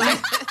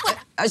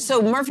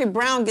 So Murphy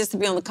Brown gets to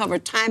be on the cover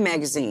of Time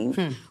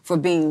magazine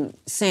for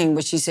saying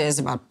what she says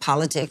about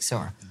politics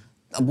or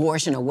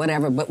abortion or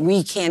whatever, but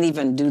we can't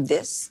even do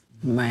this.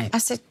 Right. I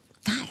said,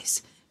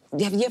 guys,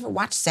 have you ever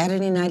watched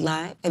Saturday Night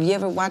Live? Have you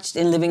ever watched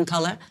In Living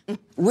Color?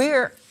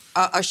 We're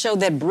a show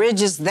that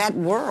bridges that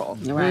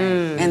world. Right.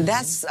 And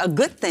that's a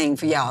good thing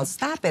for y'all.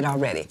 Stop it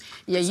already.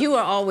 Yeah, you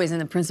are always in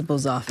the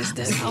principal's office,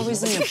 Debbie.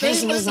 Always in the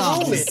principal's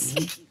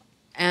office.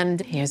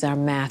 And here's our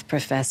math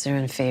professor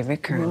and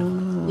favorite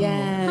colonel.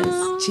 Yes.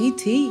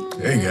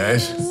 GT. Hey,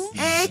 guys.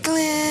 Hey,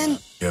 Glenn.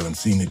 We haven't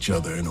seen each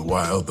other in a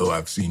while, though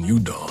I've seen you,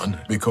 Dawn.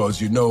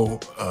 Because,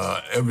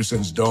 ever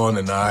since Dawn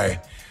and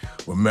I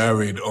were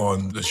married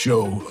on the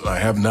show, I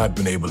have not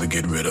been able to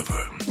get rid of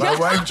her. My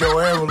wife,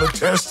 Joanne, will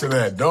attest to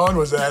that. Dawn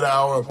was at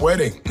our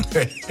wedding,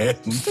 and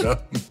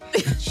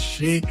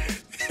she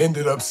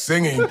ended up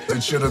singing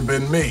It Should Have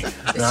Been Me.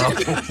 Now,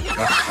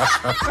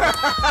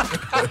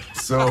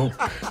 so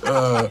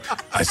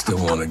I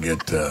still want to get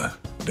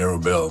Daryl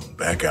Bell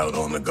back out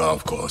on the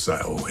golf course. I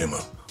owe him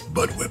a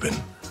butt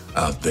whipping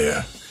out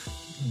there.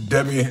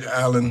 Debbie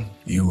Allen,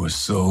 you were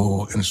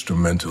so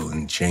instrumental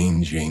in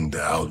changing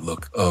the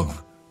outlook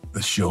of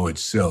the show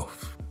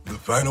itself. The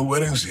final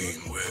wedding scene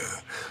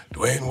where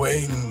Dwayne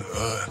Wayne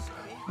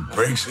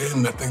breaks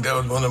in, I think that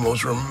was one of the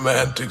most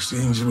romantic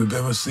scenes we've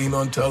ever seen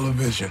on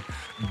television.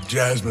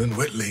 Jasmine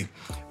Whitley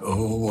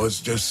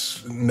was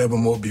just never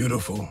more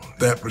beautiful.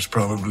 That was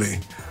probably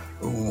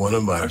one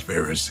of my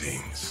favorite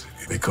scenes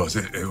because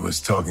it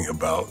was talking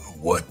about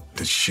what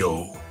the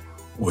show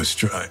was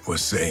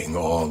saying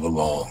all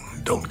along.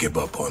 Don't give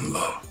up on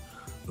love.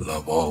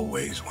 Love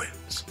always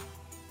wins.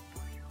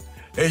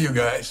 Hey, you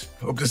guys.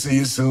 Hope to see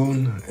you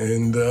soon.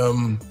 And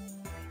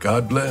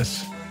God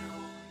bless.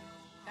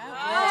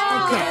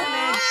 Okay.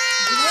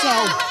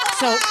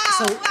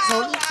 So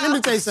let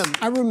me tell you something.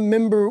 I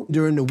remember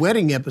during the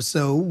wedding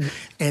episode,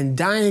 and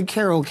Diane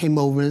Carroll came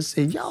over and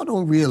said, y'all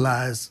don't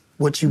realize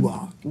what you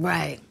are.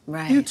 Right.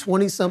 You're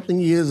 20-something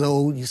years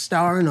old. You're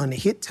starring on a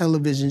hit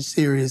television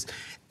series.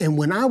 And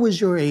when I was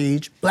your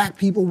age, black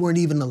people weren't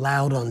even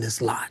allowed on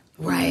this lot.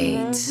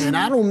 Right. And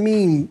I don't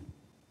mean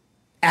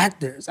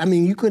actors. I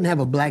mean, you couldn't have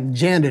a black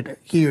janitor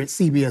here at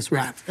CBS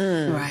Raps.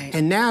 Right.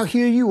 And now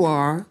here you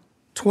are,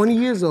 20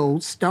 years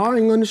old,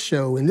 starring on the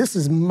show, and this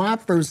is my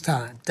first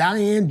time.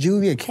 Diane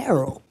Julia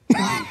Carroll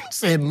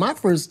said, my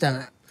first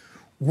time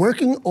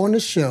working on a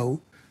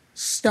show,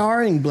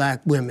 starring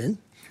black women,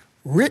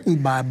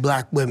 written by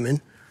black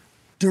women,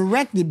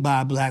 directed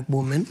by a black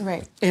woman,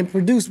 and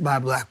produced by a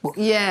black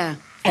woman. Yeah.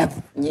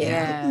 Ever.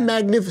 Yeah.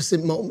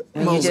 Magnificent moment.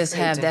 And you just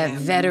have that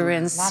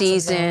veteran,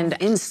 seasoned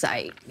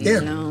insight. Yeah.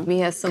 You know, we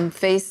had some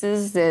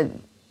faces that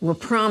were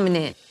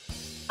prominent.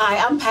 Hi,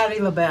 I'm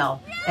Patti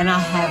LaBelle, and I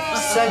have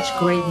such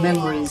great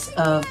memories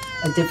of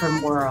A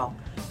Different World.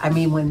 I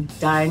mean, when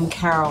Diane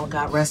Carroll,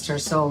 God rest her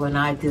soul, and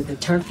I did the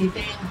turkey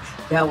thing,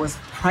 that was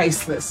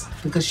priceless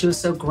because she was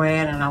so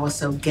grand and I was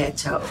so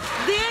ghetto.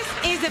 This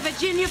is a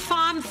Virginia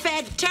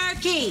farm-fed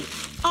turkey.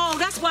 Oh,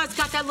 that's why it's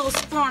got that little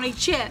scrawny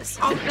chest.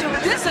 Oh, dude,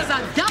 this is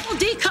a double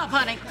D cup,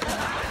 honey.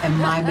 And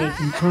my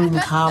making prune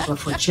cobbler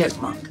for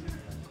Chipmunk.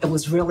 It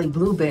was really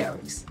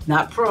blueberries,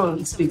 not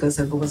prunes, because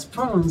if it was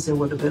prunes, it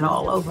would have been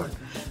all over.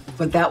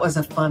 But that was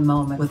a fun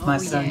moment with my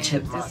son,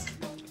 Chipmunk.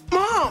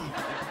 Mom!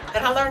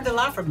 And I learned a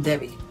lot from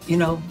Debbie. You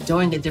know,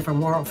 doing A Different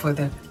World for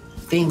the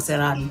things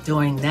that I'm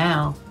doing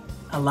now,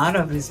 a lot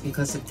of it is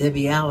because of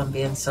Debbie Allen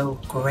being so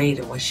great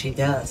at what she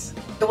does.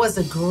 It was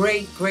a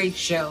great, great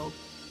show.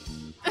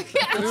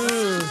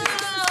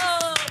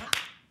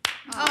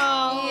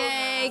 Oh,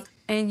 yay.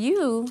 And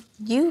you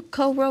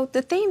co-wrote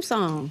the theme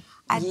song.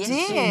 I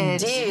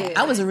did.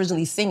 I was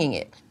originally singing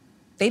it.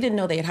 They didn't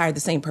know they had hired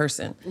the same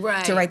person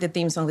to write the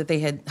theme song that they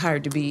had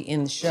hired to be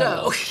in the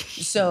show.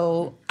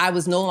 So I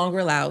was no longer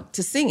allowed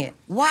to sing it.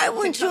 Why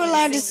weren't you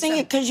allowed to sing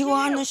it? Because you were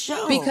on the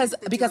show.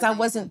 Because I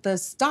wasn't the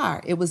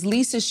star. It was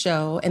Lisa's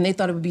show, and they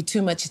thought it would be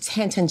too much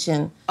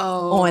attention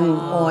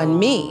on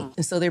me.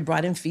 And so they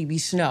brought in Phoebe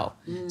Snow.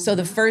 So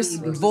the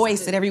first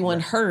voice that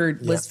everyone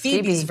heard was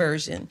Phoebe's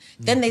version.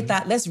 Then they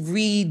thought, let's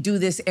redo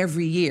this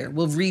every year.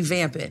 We'll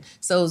revamp it.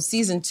 So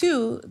season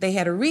 2, they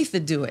had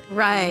Aretha do it.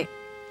 Right.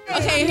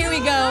 Okay, here we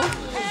go.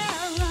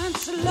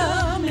 Parents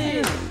love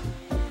me.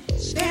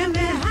 Stand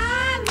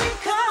behind me,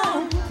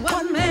 come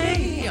what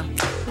may.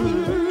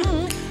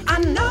 I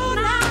know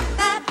now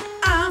that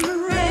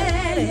I'm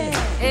ready.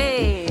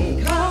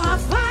 Hey. 'Cause I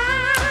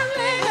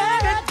finally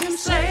heard him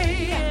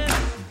say,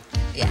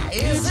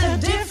 it's a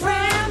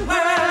different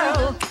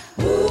world.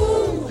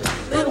 Ooh,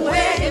 than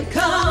where you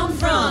come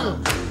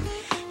from.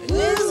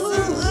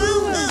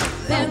 Ooh,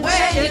 than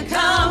where you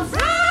come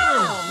from.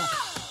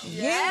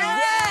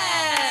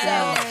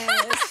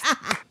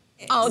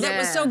 Oh, that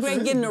was so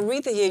great getting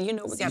Aretha here. You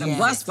know, we got a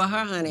bus for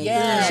her, honey.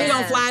 Yes. She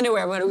don't fly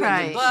anywhere, but we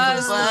got the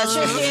bus,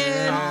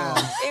 chicken.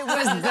 It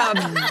was the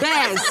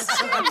best.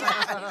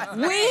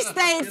 We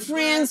stayed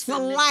friends for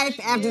life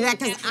after that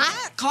because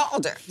I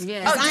called her.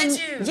 Yeah. Oh, did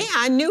you? Yeah,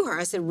 I knew her.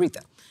 I said,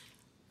 Aretha,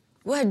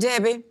 what,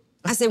 Debbie?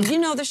 I said, you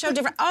know the show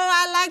different. Oh,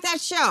 I like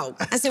that show.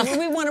 I said, well,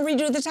 we want to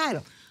redo the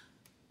title.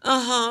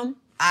 Uh-huh.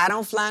 I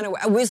don't fly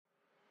anywhere.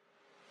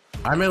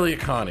 I'm Elliot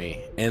Connie,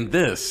 and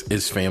this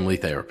is Family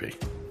Therapy.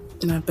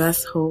 My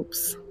best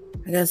hopes,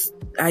 I guess,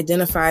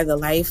 identify the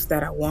life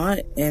that I want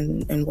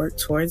and work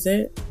towards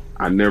it.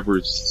 I never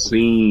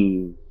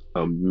seen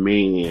a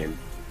man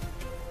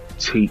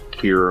take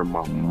care of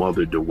my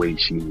mother the way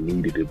she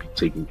needed to be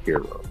taken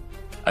care of.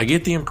 I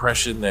get the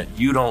impression that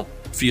you don't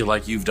feel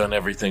like you've done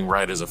everything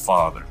right as a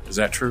father. Is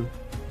that true?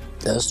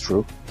 That's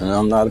true, and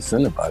I'm not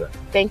offended by that.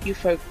 Thank you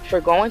for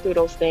going through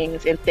those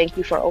things, and thank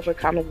you for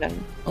overcoming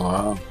them.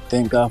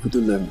 Thank God for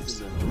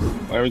deliverance.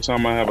 Every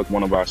time I have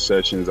one of our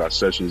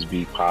sessions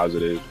be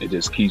positive. It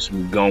just keeps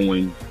me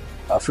going.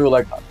 I feel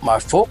like my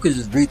focus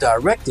is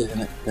redirected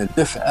in a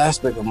different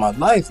aspect of my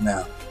life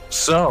now.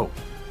 So,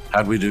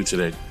 how'd we do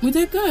today? We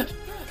did good.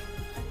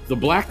 The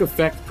Black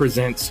Effect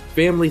presents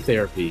Family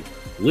Therapy.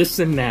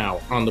 Listen now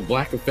on the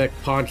Black Effect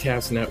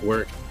Podcast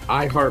Network,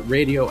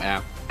 iHeartRadio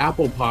app,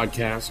 Apple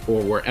Podcasts,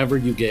 or wherever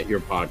you get your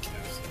podcasts.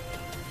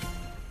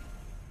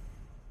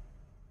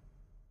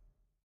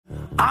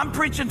 I'm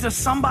preaching to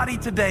somebody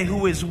today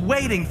who is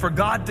waiting for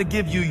God to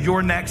give you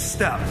your next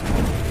step.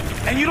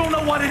 And you don't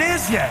know what it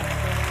is yet.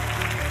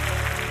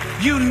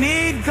 You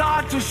need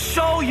God to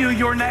show you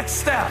your next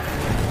step.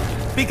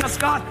 Because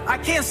God, I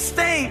can't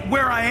stay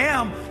where I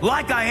am,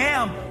 like I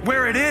am,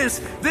 where it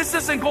is. This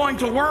isn't going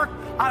to work.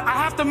 I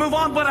have to move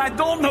on, but I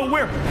don't know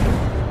where.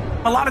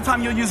 A lot of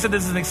time you'll use it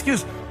as an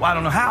excuse. Well, I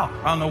don't know how.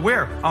 I don't know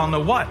where. I don't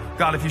know what.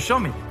 God, if you show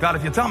me. God,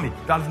 if you tell me.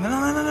 God, if...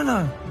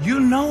 No. You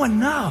know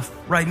enough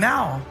right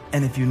now.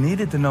 And if you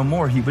needed to know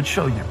more, he would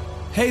show you.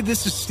 Hey,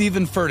 this is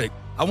Stephen Furtick.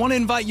 I want to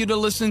invite you to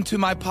listen to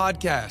my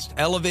podcast,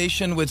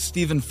 Elevation with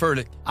Stephen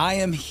Furtick. I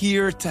am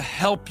here to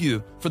help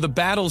you for the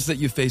battles that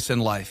you face in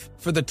life,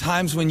 for the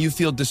times when you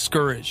feel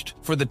discouraged,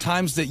 for the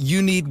times that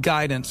you need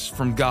guidance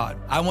from God.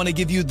 I want to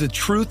give you the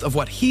truth of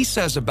what he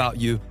says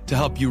about you to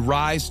help you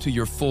rise to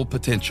your full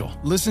potential.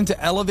 Listen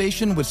to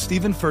Elevation with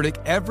Stephen Furtick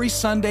every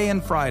Sunday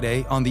and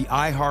Friday on the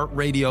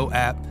iHeartRadio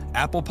app,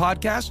 Apple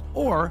Podcasts,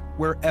 or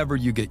wherever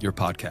you get your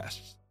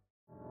podcasts.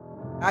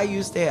 I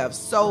used to have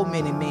so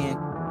many men.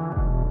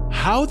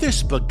 How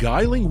this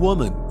beguiling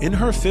woman in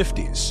her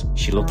 50s,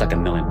 she looked like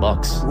 $1 million,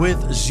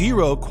 with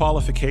 0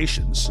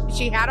 qualifications,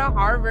 she had a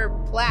Harvard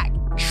plaque,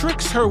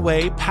 tricks her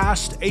way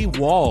past a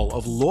wall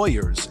of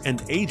lawyers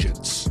and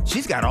agents.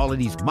 She's got all of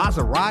these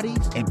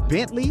Maseratis and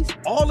Bentleys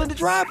all in the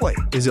driveway.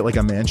 Is it like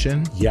a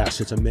mansion?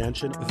 Yes, it's a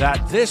mansion.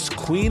 That this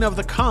queen of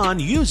the con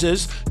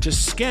uses to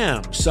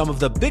scam some of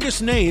the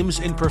biggest names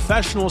in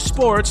professional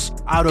sports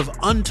out of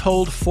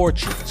untold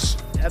fortunes.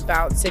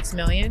 About $6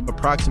 million.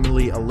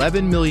 Approximately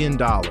 $11 million.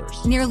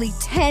 Nearly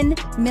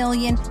 $10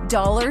 million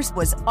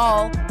was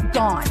all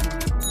gone.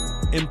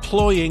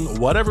 Employing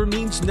whatever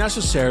means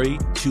necessary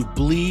to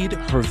bleed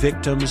her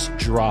victims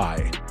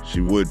dry. She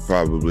would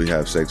probably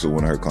have sex with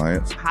one of her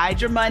clients. Hide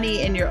your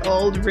money in your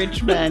old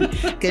rich man,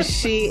 because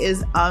she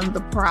is on the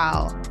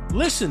prowl.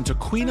 Listen to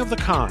Queen of the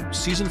Con,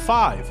 Season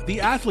 5,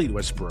 The Athlete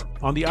Whisperer,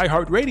 on the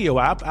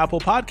iHeartRadio app, Apple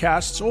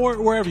Podcasts,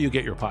 or wherever you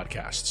get your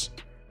podcasts.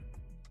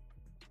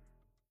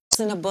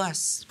 In a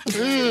bus.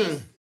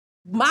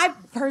 My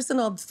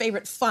personal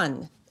favorite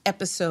fun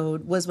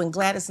episode was when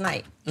Gladys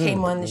Knight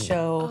came on the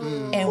show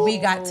and we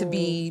got to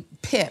be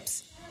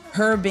Pips.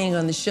 Her being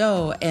on the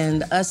show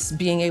and us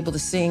being able to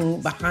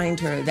sing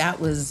behind her, that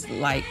was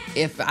like,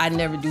 if I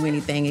never do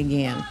anything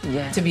again,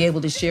 to be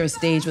able to share a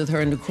stage with her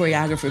and the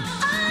choreographer.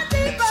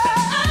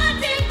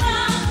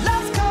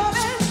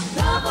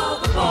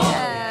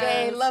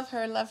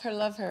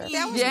 Love her.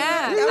 That was good.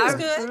 That was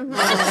good.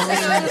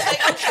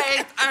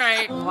 Okay, all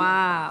right.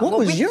 Wow. What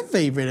was your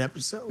favorite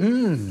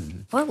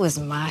episode? What was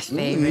my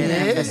favorite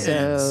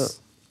episode?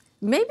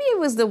 Maybe it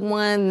was the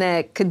one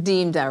that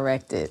Kadeem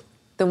directed,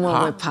 the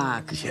one with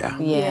Pac.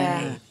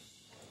 Yeah.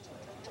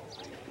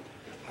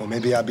 Well,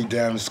 maybe I'll be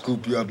down to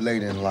scoop you up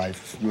later in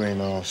life if you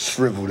ain't all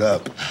shriveled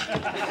up.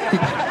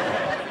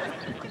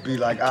 You could be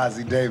like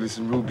Ozzie Davis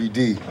and Ruby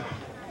Dee.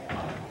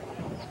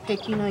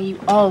 Vic, you know you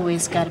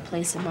always got a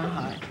place in my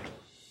heart.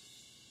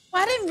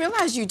 Well, I didn't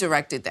realize you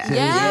directed that.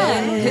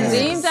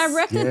 Kadeem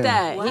directed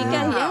that. Wow. He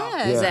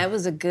got that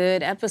was a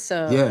good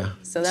episode. Yeah.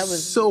 So that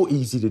was so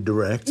easy to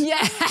direct. Yeah.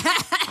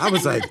 I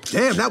was like,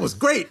 damn, that was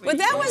great. But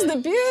that was the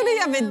beauty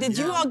of it, that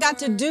you all got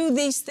to do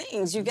these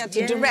things. You got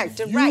to direct,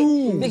 to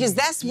write, because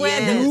that's where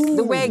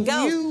the way it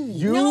goes.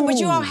 No, but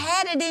you all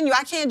had it in you.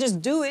 I can't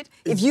just do it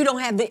if you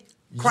don't have the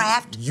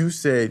craft You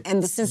said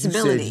and the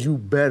sensibility. You said you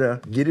better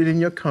get it in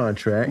your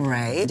contract.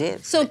 Right.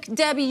 So,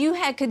 Debbie, you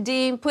had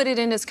Kadeem put it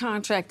in his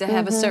contract to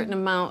have a certain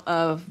amount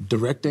of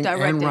Directing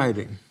and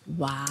writing.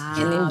 Wow.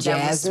 And then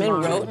Jasmine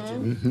wrote.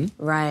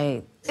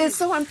 Right. It's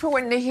so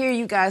important to hear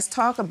you guys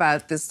talk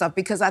about this stuff,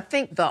 because I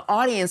think the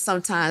audience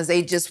sometimes,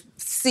 they just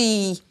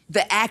see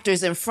the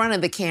actors in front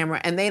of the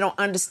camera and they don't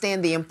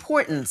understand the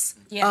importance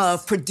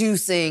of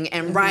producing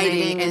and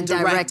writing and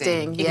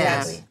directing.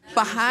 Exactly.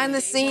 Behind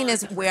the scene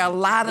is where a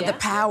lot of the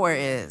power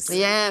is.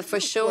 Yeah, for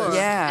sure.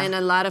 Yeah. And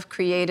a lot of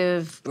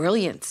creative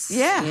brilliance.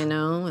 Yeah. You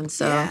know, and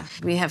so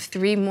we have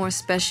 3 more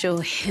special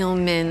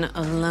Hillman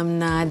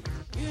alumni.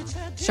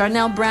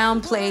 Charnel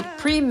Brown played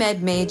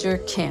pre-med major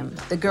Kim,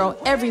 the girl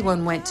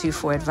everyone went to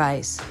for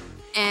advice.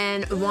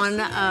 And one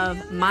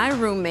of my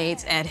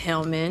roommates at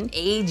Hillman,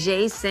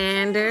 A.J.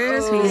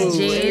 Sanders, who's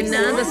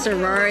Gina, the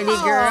sorority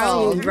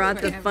girl who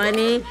brought the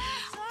funny.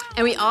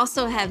 And we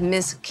also have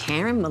Miss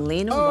Karen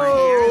Molina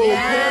White.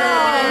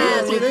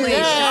 Yes, we play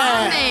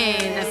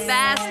Charmaine, the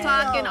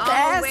fast-talking,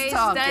 always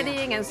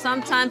studying, and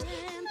sometimes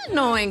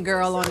annoying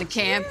girl on the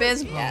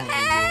campus. Hey,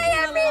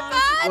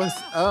 everybody!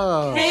 What's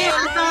up? Hey,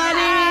 everybody!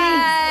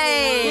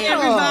 Hey,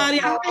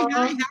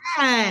 everybody!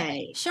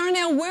 Hi.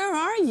 Charnel, where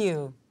are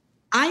you?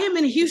 I am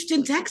in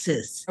Houston,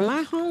 Texas.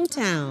 My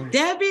hometown.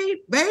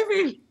 Debbie,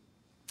 baby,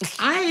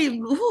 I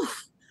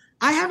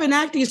have an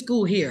acting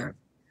school here.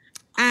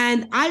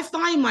 And I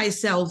find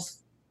myself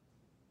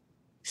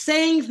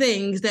saying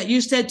things that you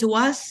said to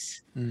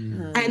us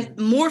and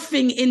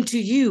morphing into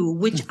you,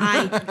 which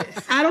I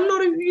don't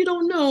know if you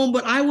don't know,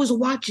 but I was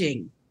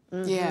watching.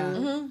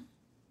 Yeah.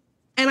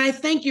 And I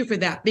thank you for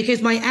that,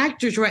 because my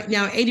actors right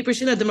now,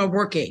 80% of them are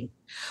working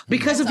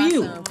because of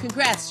you.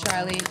 Congrats,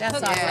 Charlie.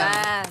 That's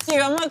awesome.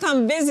 Here, I'm gonna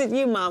come visit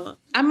you, Mama.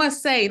 I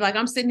must say, like,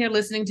 I'm sitting here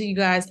listening to you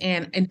guys,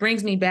 and it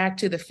brings me back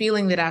to the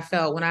feeling that I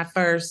felt when I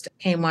first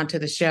came onto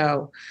the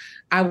show.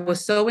 I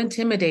was so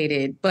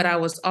intimidated, but I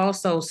was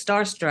also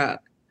starstruck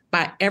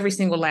by every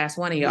single last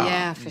one of y'all.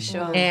 Yeah, for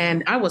sure.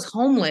 And I was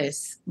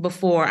homeless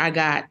before I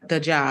got the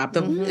job.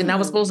 And I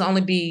was supposed to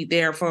only be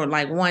there for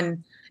like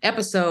 1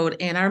 episode.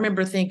 And I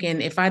remember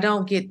thinking, if I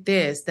don't get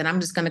this, then I'm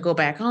just going to go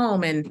back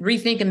home, and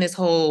rethinking this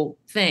whole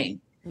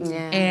thing.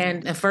 Yeah.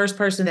 And the first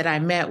person that I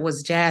met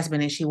was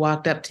Jasmine, and she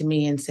walked up to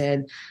me and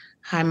said,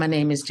 "Hi, my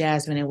name is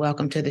Jasmine, and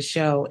welcome to the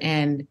show."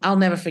 And I'll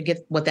never forget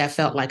what that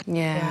felt like.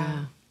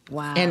 Yeah.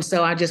 Wow. And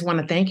so I just want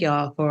to thank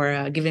y'all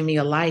for giving me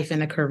a life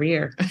and a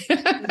career.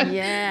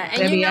 Yeah. And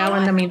Debbie you know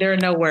Allen, I mean, there are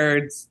no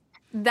words.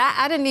 That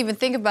I didn't even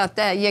think about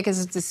that. Yeah,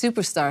 because it's the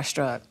superstar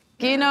struck.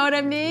 You know what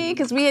I mean?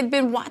 Because we had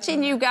been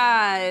watching you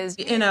guys.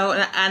 You know,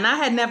 and I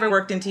had never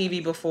worked in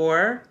TV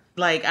before.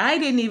 Like, I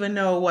didn't even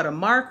know what a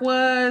mark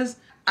was.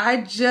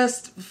 I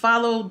just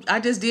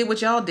did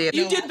what y'all did.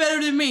 You did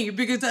better than me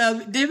because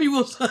Debbie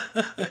was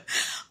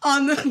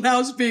on the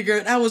loudspeaker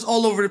and I was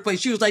all over the place.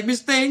 She was like,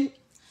 Miss Thing,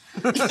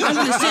 I'm going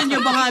to send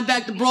your behind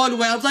back to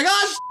Broadway. I was like,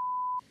 oh,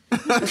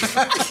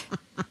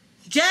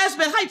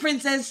 Jasmine, hi,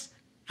 princess.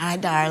 Hi,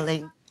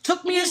 darling.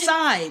 Took me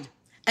aside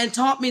and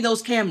taught me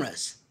those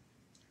cameras.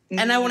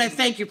 And I want to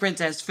thank you,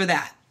 princess, for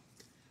that.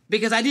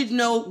 Because I didn't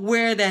know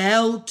where the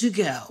hell to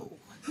go.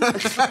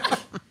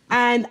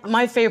 And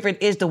my favorite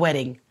is the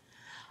wedding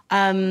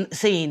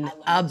scene.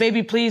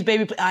 Baby, please,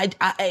 baby, please.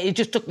 It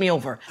just took me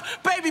over.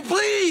 Baby,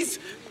 please,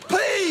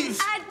 please.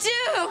 I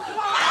do.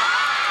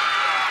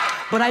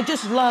 But I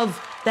just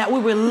love that we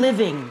were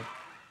living.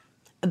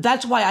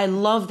 That's why I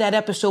love that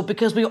episode,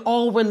 because we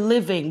all were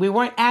living. We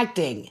weren't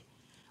acting.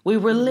 We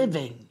were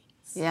living.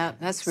 Yeah,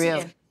 that's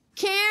real.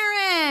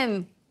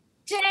 Karen!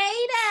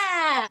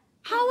 Jada!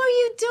 How are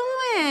you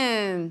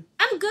doing?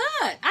 I'm good.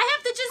 I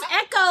have to just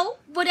echo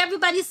what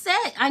everybody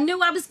said. I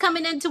knew I was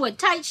coming into a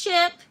tight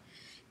ship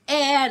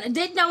and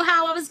didn't know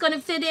how I was going to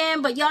fit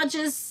in, but y'all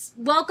just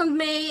welcomed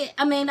me.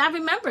 I mean, I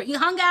remember you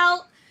hung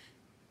out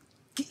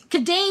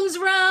Kadeem's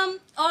room.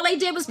 All they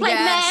did was play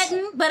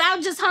Madden, but I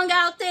just hung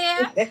out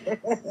there.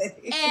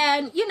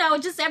 And, you know,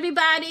 just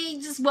everybody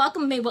just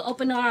welcomed me with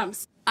open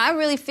arms. I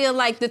really feel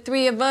like the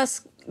three of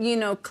us, you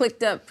know,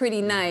 clicked up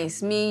pretty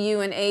nice. Me,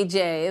 you, and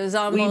AJ. It was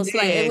almost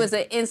like it was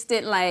an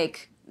instant,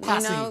 like,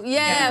 posse. You know,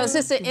 yeah, it was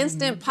just an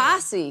instant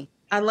posse.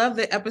 I love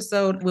the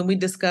episode when we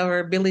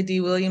discovered Billy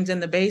D. Williams in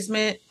the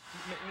basement.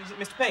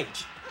 Mr.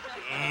 Page.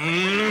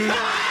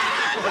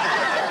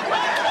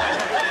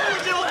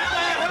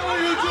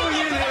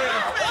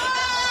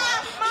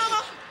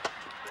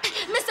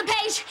 Mr.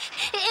 Page,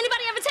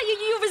 anybody ever tell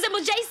you resemble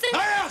Jason?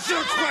 I asked you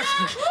a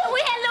question.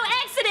 We had a little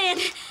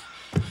accident.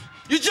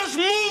 You just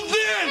moved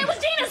in. It was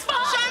Gina's fault.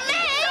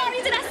 Charmaine.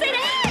 Sorry, did I say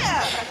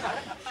that?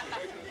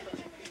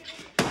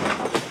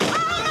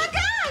 Oh my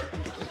God.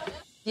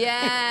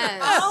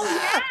 Yes. Oh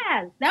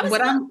yes. That was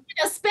a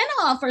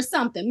spinoff or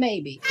something,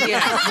 maybe.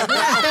 Yeah.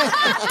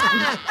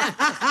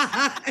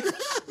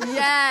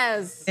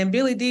 Yes. And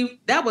Billy D,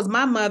 that was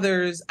my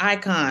mother's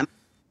icon.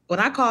 When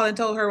I called and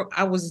told her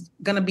I was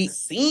going to be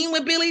seen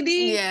with Billy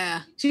D,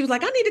 she was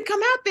like, I need to come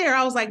out there.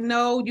 I was like,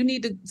 no, you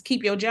need to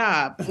keep your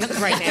job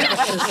right now.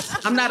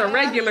 I'm not a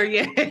regular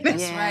yet.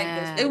 That's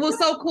right. It was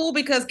so cool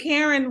because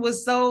Karen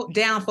was so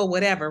down for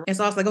whatever. And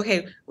so I was like,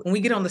 okay, when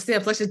we get on the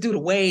steps, let's just do the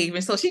wave.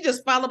 And so she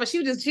just followed, but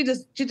she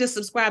just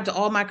subscribed to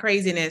all my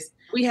craziness.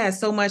 We had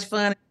so much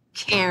fun.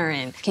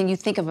 Karen, can you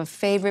think of a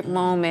favorite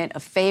moment, a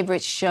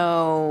favorite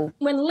show?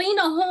 When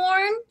Lena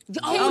Horne.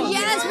 Oh,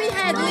 yes, we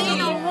had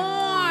Lena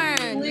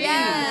Horne.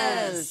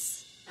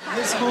 Yes.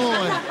 Miss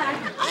Horne,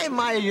 I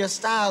admire your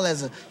style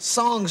as a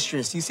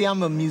songstress. You see,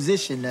 I'm a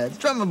musician,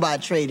 drummer by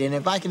trade, and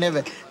if I can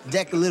ever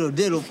deck a little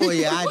diddle for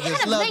you, I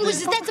just love What language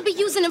is that to be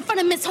using in front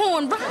of Miss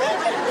Horne, bro?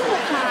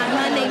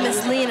 Hi, my name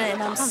is Lena,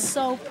 and I'm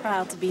so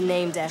proud to be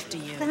named after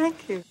you.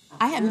 Thank you.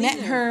 I had met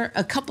her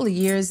a couple of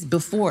years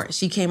before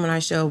she came on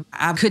our show.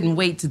 I couldn't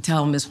wait to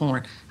tell Miss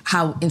Horne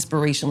how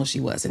inspirational she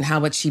was and how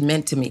much she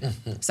meant to me.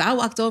 So I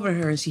walked over to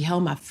her and she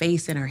held my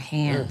face in her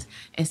hand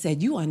and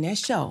said, "You on that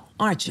show,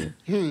 aren't you?"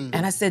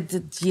 And I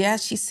said, "Yeah."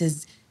 She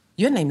says,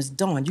 "Your name is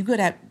Dawn. You good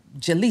at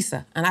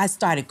Jaleesa?" And I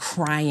started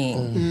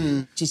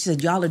crying. She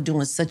said, "Y'all are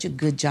doing such a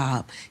good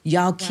job.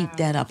 Y'all keep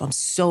that up. I'm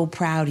so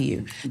proud of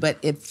you." But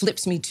it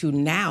flips me to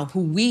now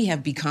who we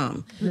have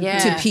become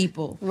to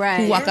people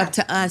who walk up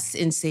to us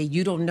and say,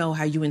 "You don't know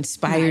how you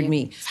inspired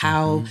me,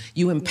 how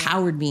you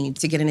empowered me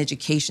to get an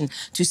education,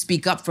 to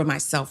speak up for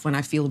myself when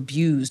I feel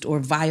abused or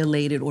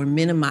violated or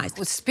minimized."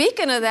 Well,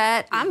 speaking of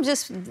that, I'm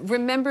just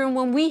remembering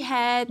when we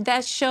had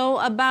that show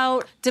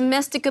about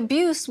domestic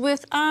abuse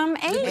with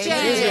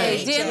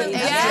AJ.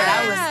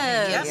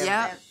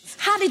 Yes.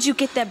 How did you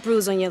get that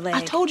bruise on your leg?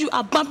 I told you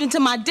I bumped into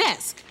my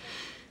desk.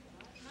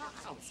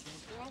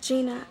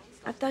 Gina,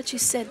 I thought you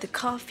said the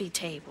coffee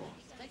table.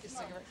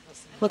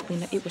 Look,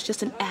 Lena, it was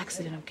just an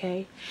accident,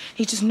 okay?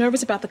 He's just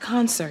nervous about the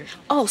concert.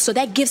 Oh, so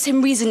that gives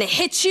him reason to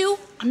hit you?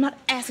 I'm not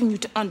asking you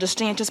to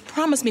understand. Just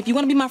promise me, if you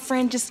want to be my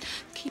friend, just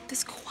keep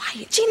this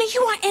quiet. Gina,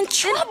 you are in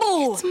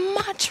trouble. It's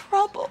my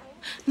trouble.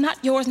 Not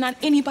yours, not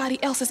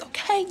anybody else's,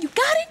 okay? You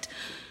got it?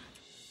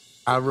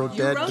 I wrote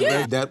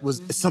that. That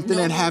was something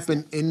that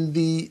happened in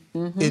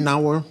in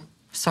our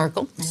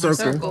circle.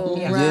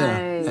 Yeah.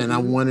 And I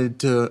wanted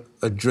to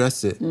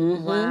address it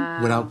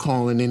without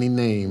calling any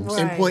names.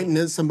 And pointing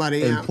at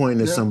somebody.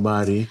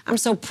 I'm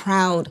so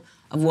proud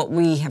of what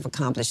we have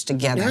accomplished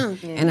together.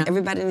 And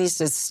everybody needs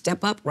to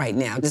step up right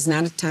now. It's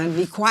not a time to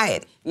be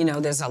quiet. You know,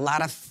 there's a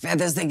lot of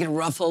feathers that get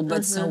ruffled,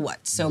 but so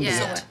what? So be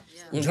it.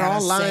 You draw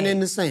a line in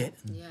the sand.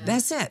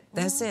 That's it.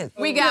 That's it.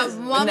 We got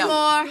one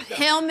more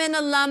Hillman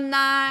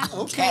alumni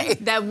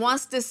that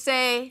wants to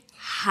say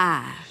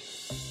hi.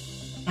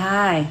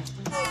 Hi.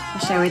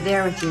 Wish I were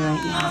there with you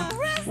right now.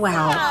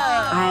 Wow.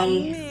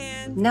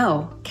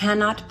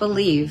 Cannot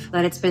believe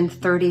that it's been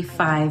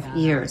 35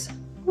 years.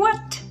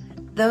 What?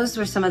 Those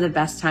were some of the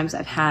best times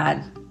I've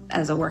had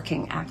as a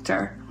working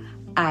actor.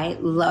 I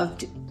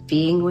loved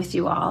being with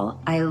you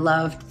all. I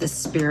loved the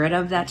spirit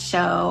of that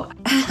show.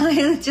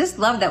 I just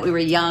loved that we were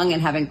young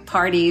and having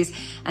parties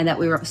and that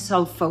we were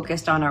so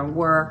focused on our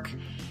work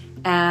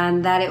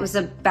and that it was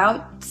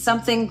about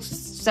something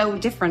so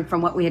different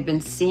from what we had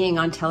been seeing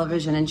on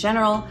television in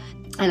general.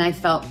 And I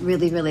felt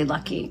really, really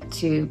lucky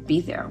to be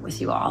there with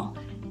you all.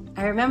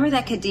 I remember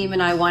that Kadeem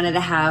and I wanted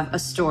to have a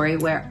story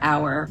where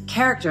our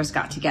characters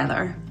got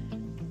together.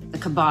 The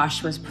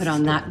kibosh was put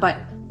on that, but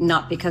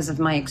not because of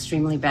my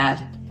extremely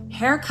bad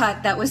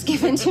haircut that was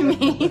given to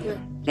me.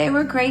 They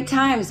were great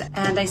times,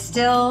 and I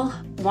still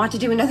want to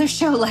do another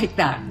show like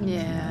that.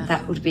 Yeah.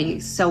 That would be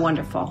so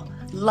wonderful.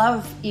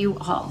 Love you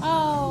all.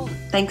 Oh.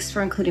 Thanks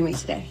for including me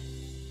today.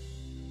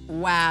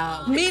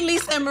 Wow. Me,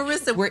 Lisa, and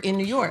Marissa were in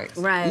New York.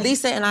 Right.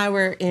 Lisa and I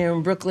were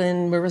in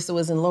Brooklyn. Marissa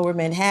was in Lower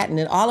Manhattan.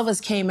 And all of us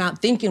came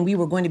out thinking we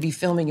were going to be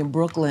filming in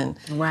Brooklyn.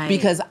 Right.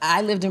 Because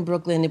I lived in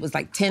Brooklyn. It was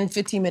like 10,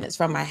 15 minutes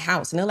from my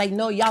house. And they're like,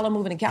 no, y'all are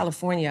moving to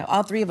California.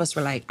 All three of us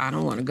were like, I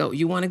don't want to go.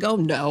 You want to go?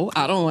 No,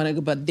 I don't want to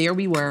go. But there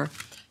we were.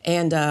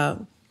 And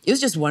it was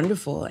just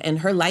wonderful. And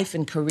her life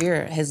and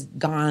career has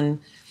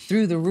gone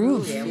through the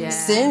roof.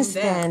 Since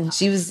then,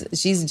 she's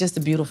just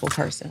a beautiful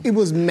person. It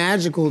was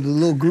magical, the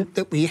little group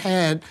that we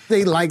had.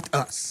 They liked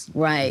us.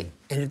 Right.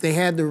 And if they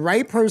had the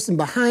right person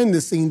behind the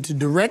scene to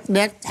direct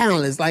that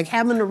talent, it's like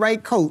having the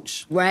right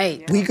coach.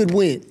 Right. We could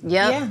win.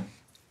 Yep. Yeah.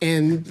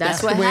 And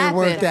that's what the way happened.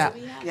 it worked out.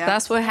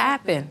 That's what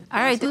happened. All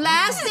right,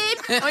 lastly,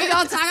 we're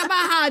going to talk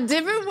about how a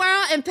different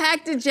world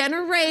impacted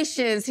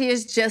generations.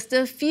 Here's just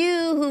a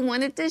few who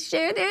wanted to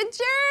share their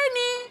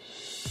journey.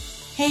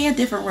 Hey, A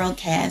Different World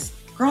cast.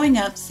 Growing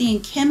up,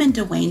 seeing Kim and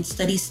Dwayne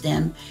study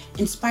STEM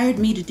inspired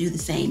me to do the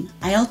same.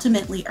 I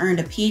ultimately earned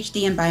a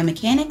PhD in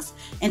biomechanics,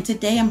 and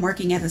today I'm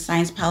working as a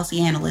science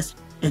policy analyst.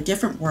 A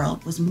Different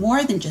World was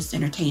more than just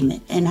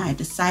entertainment, and I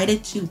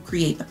decided to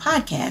create the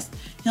podcast,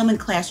 Hillman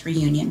Class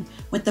Reunion,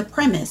 with the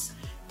premise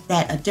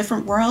that A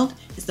Different World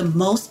is the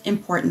most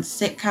important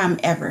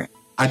sitcom ever.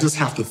 I just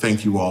have to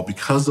thank you all.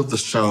 Because of the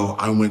show,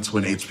 I went to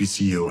an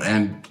HBCU,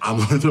 and I'm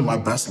living my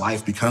best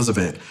life because of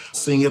it.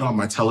 Seeing it on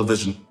my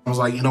television, I was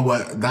like, you know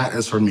what? That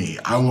is for me.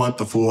 I want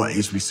the full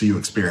HBCU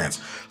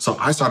experience. So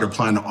I started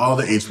applying to all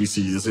the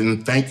HBCUs,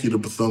 and thank you to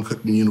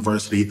Bethune-Cookman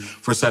University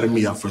for setting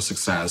me up for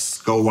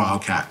success. Go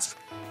Wildcats.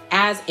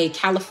 As a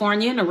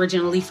Californian,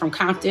 originally from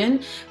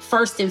Compton,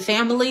 first in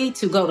family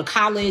to go to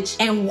college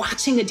and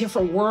watching A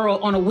Different World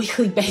on a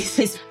weekly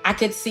basis, I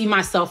could see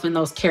myself in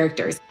those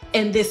characters.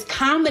 And this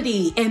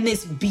comedy and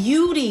this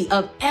beauty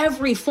of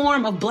every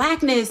form of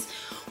Blackness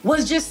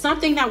was just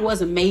something that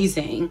was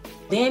amazing.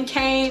 Then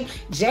came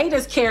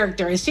Jada's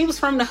character, and she was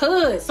from the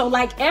hood. So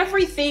like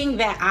everything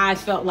that I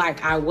felt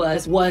like I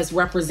was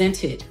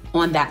represented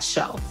on that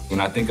show.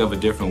 When I think of A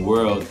Different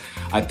World,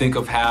 I think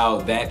of how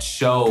that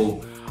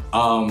show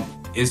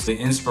is the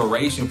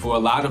inspiration for a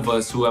lot of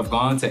us who have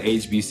gone to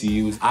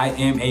HBCUs. I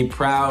am a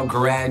proud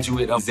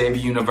graduate of Xavier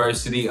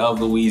University of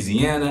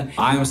Louisiana.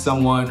 I am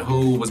someone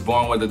who was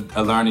born with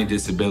a learning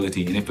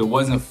disability. And if it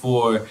wasn't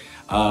for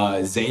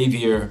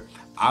Xavier,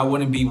 I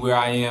wouldn't be where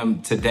I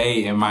am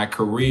today in my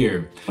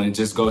career. And it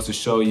just goes to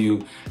show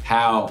you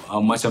how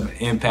much of an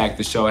impact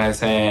the show has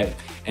had.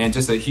 And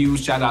just a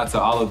huge shout out to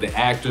all of the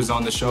actors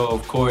on the show,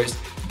 of course.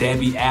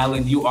 Debbie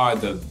Allen, you are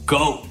the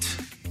GOAT.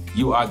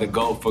 You are the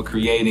GOAT for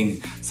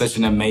creating such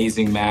an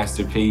amazing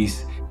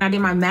masterpiece. I did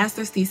my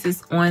master's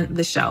thesis on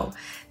the show.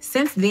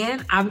 Since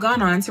then, I've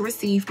gone on to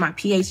receive my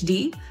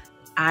PhD.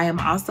 I am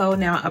also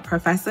now a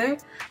professor.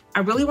 I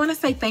really want to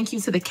say thank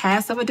you to the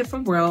cast of A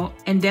Different World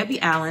and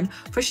Debbie Allen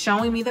for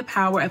showing me the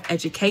power of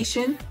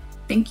education.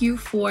 Thank you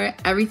for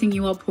everything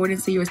you all poured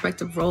into your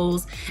respective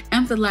roles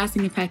and for the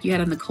lasting impact you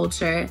had on the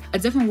culture. A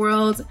Different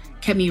World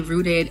kept me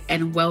rooted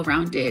and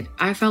well-rounded.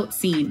 I felt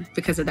seen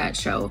because of that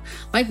show.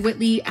 Like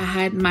Whitley, I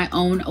had my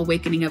own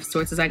awakening of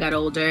sorts as I got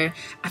older.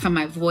 I found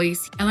my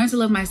voice. I learned to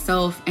love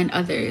myself and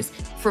others.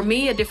 For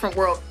me, A Different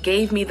World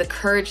gave me the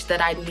courage that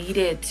I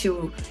needed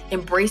to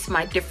embrace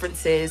my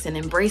differences and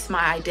embrace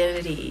my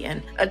identity.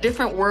 And A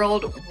Different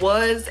World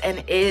was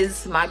and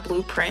is my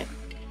blueprint.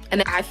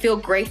 And I feel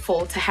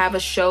grateful to have a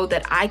show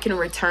that I can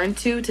return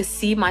to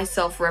see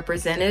myself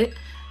represented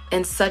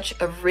in such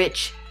a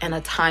rich and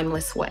a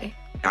timeless way.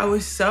 I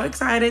was so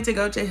excited to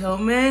go to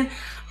Hillman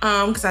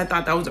because I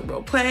thought that was a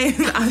real place.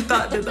 I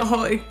thought that the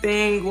whole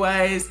thing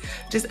was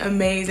just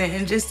amazing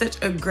and just such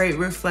a great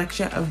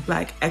reflection of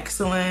Black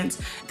excellence.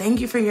 Thank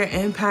you for your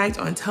impact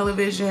on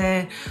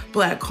television,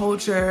 Black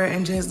culture,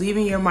 and just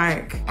leaving your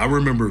mark. I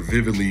remember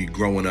vividly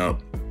growing up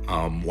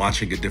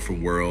watching A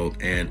Different World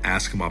and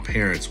asking my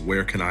parents,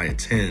 where can I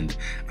attend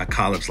a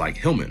college like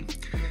Hillman?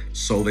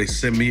 So they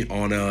sent me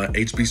on a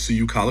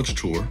HBCU college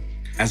tour.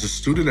 As a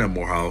student at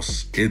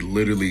Morehouse, it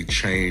literally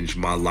changed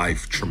my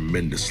life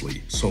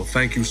tremendously. So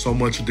thank you so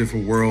much, A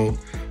Different World.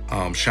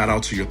 Shout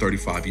out to your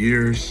 35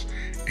 years,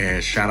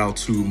 and shout out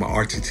to my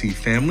RTT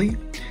family.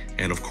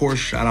 And of course,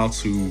 shout out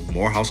to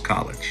Morehouse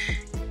College.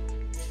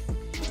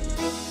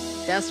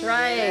 That's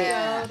right.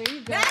 Yeah. There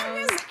you go.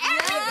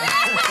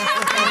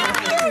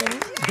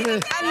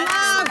 I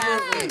love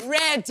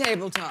Red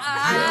Table Talk.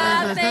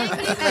 Thank you,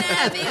 Debbie.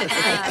 Thank you,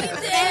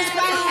 Thanks for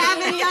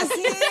having us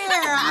here.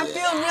 I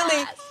feel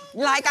really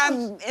like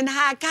I'm in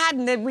high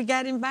cotton that we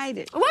got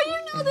invited. Well,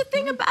 the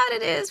thing about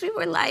it is we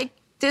were like,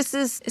 this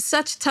is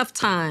such tough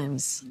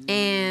times.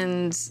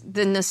 And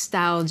the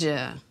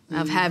nostalgia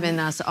of having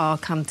us all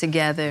come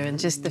together and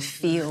just the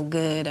feel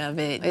good of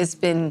it. It's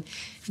been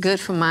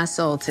good for my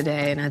soul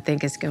today, and I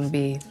think it's gonna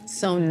be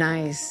so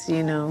nice,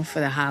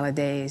 for the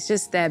holidays.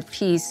 Just that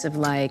piece of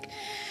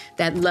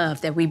that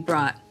love that we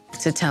brought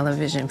to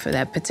television for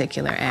that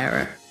particular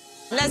era.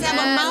 Let's have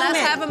a moment. Let's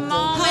have a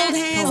moment. Hold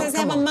hands. Let's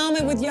have a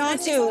moment with y'all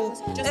too.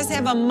 Let's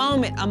have a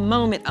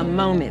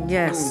moment.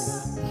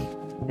 Yes.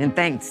 And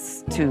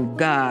thanks to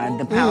God,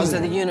 the powers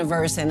of the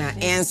universe, and our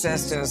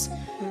ancestors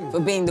for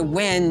being the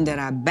wind at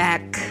our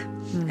back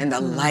and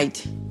the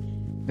light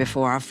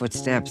before our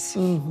footsteps.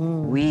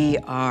 We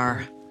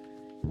are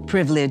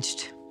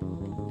privileged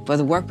for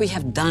the work we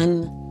have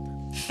done,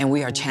 and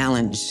we are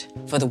challenged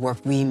for the work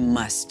we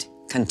must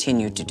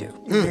continue to do.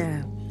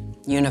 Yeah.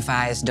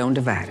 Unify us, don't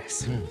divide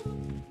us.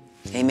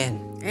 Amen.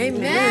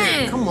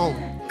 Amen. Come on.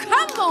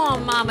 Come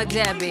on, Mama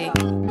Debbie.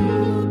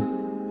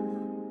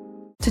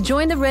 To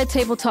join the Red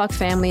Table Talk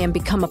family and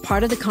become a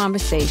part of the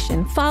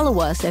conversation, follow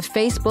us at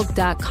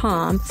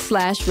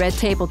facebook.com/Red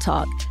Table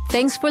Talk.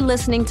 Thanks for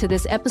listening to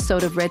this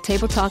episode of Red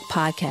Table Talk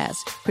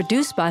podcast,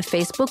 produced by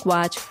Facebook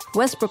Watch,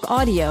 Westbrook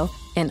Audio,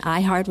 and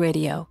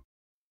iHeartRadio.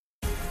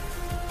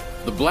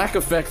 The Black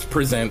Effect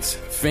presents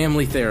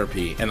Family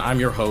Therapy, and I'm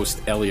your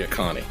host, Elliot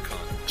Connie.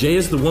 Jay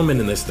is the woman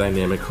in this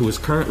dynamic who is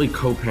currently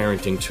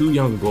co-parenting 2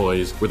 young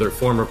boys with her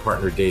former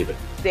partner, David.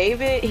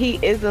 David, he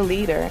is a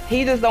leader.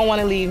 He just don't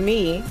want to leave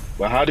me.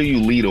 But how do you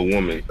lead a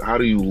woman? How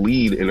do you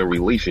lead in a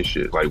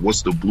relationship?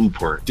 What's the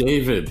blueprint?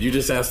 David, you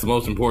just asked the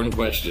most important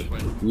question.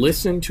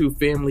 Listen to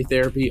Family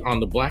Therapy on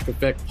the Black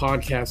Effect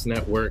Podcast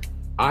Network,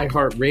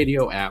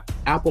 iHeartRadio app,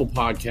 Apple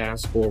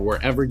Podcasts, or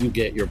wherever you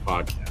get your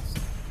podcasts.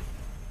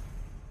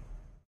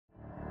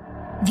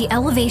 The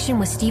Elevation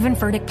with Stephen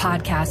Furtick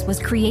podcast was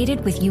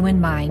created with you in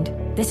mind.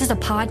 This is a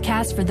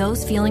podcast for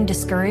those feeling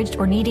discouraged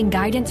or needing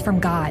guidance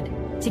from God.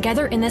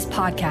 Together in this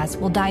podcast,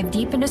 we'll dive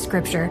deep into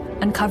Scripture,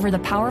 uncover the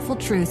powerful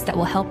truths that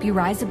will help you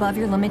rise above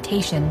your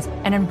limitations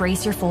and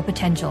embrace your full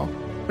potential.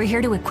 We're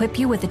here to equip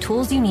you with the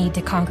tools you need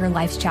to conquer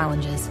life's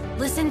challenges.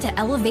 Listen to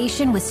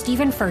Elevation with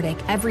Stephen Furtick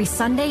every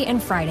Sunday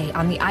and Friday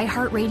on the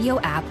iHeartRadio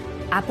app,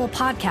 Apple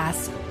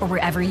Podcasts, or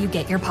wherever you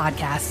get your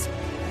podcasts.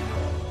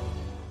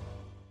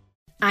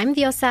 I'm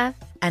Diosa.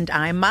 And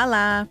I'm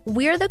Mala.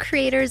 We're the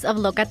creators of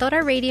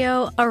Locatora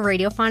Radio, a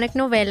radiophonic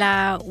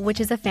novela, which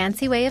is a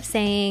fancy way of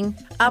saying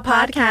a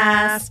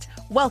podcast.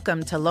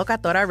 Welcome to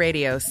Locatora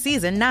Radio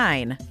Season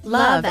 9,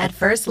 Love at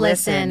First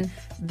Listen.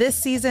 This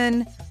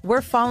season,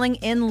 we're falling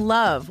in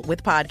love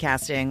with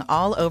podcasting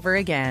all over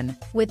again.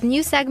 With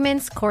new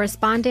segments,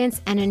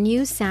 correspondence, and a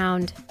new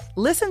sound.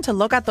 Listen to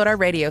Locatora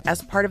Radio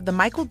as part of the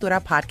My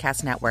Cultura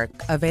Podcast Network.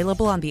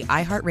 Available on the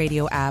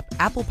iHeartRadio app,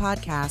 Apple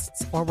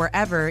Podcasts, or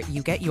wherever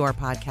you get your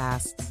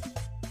podcasts.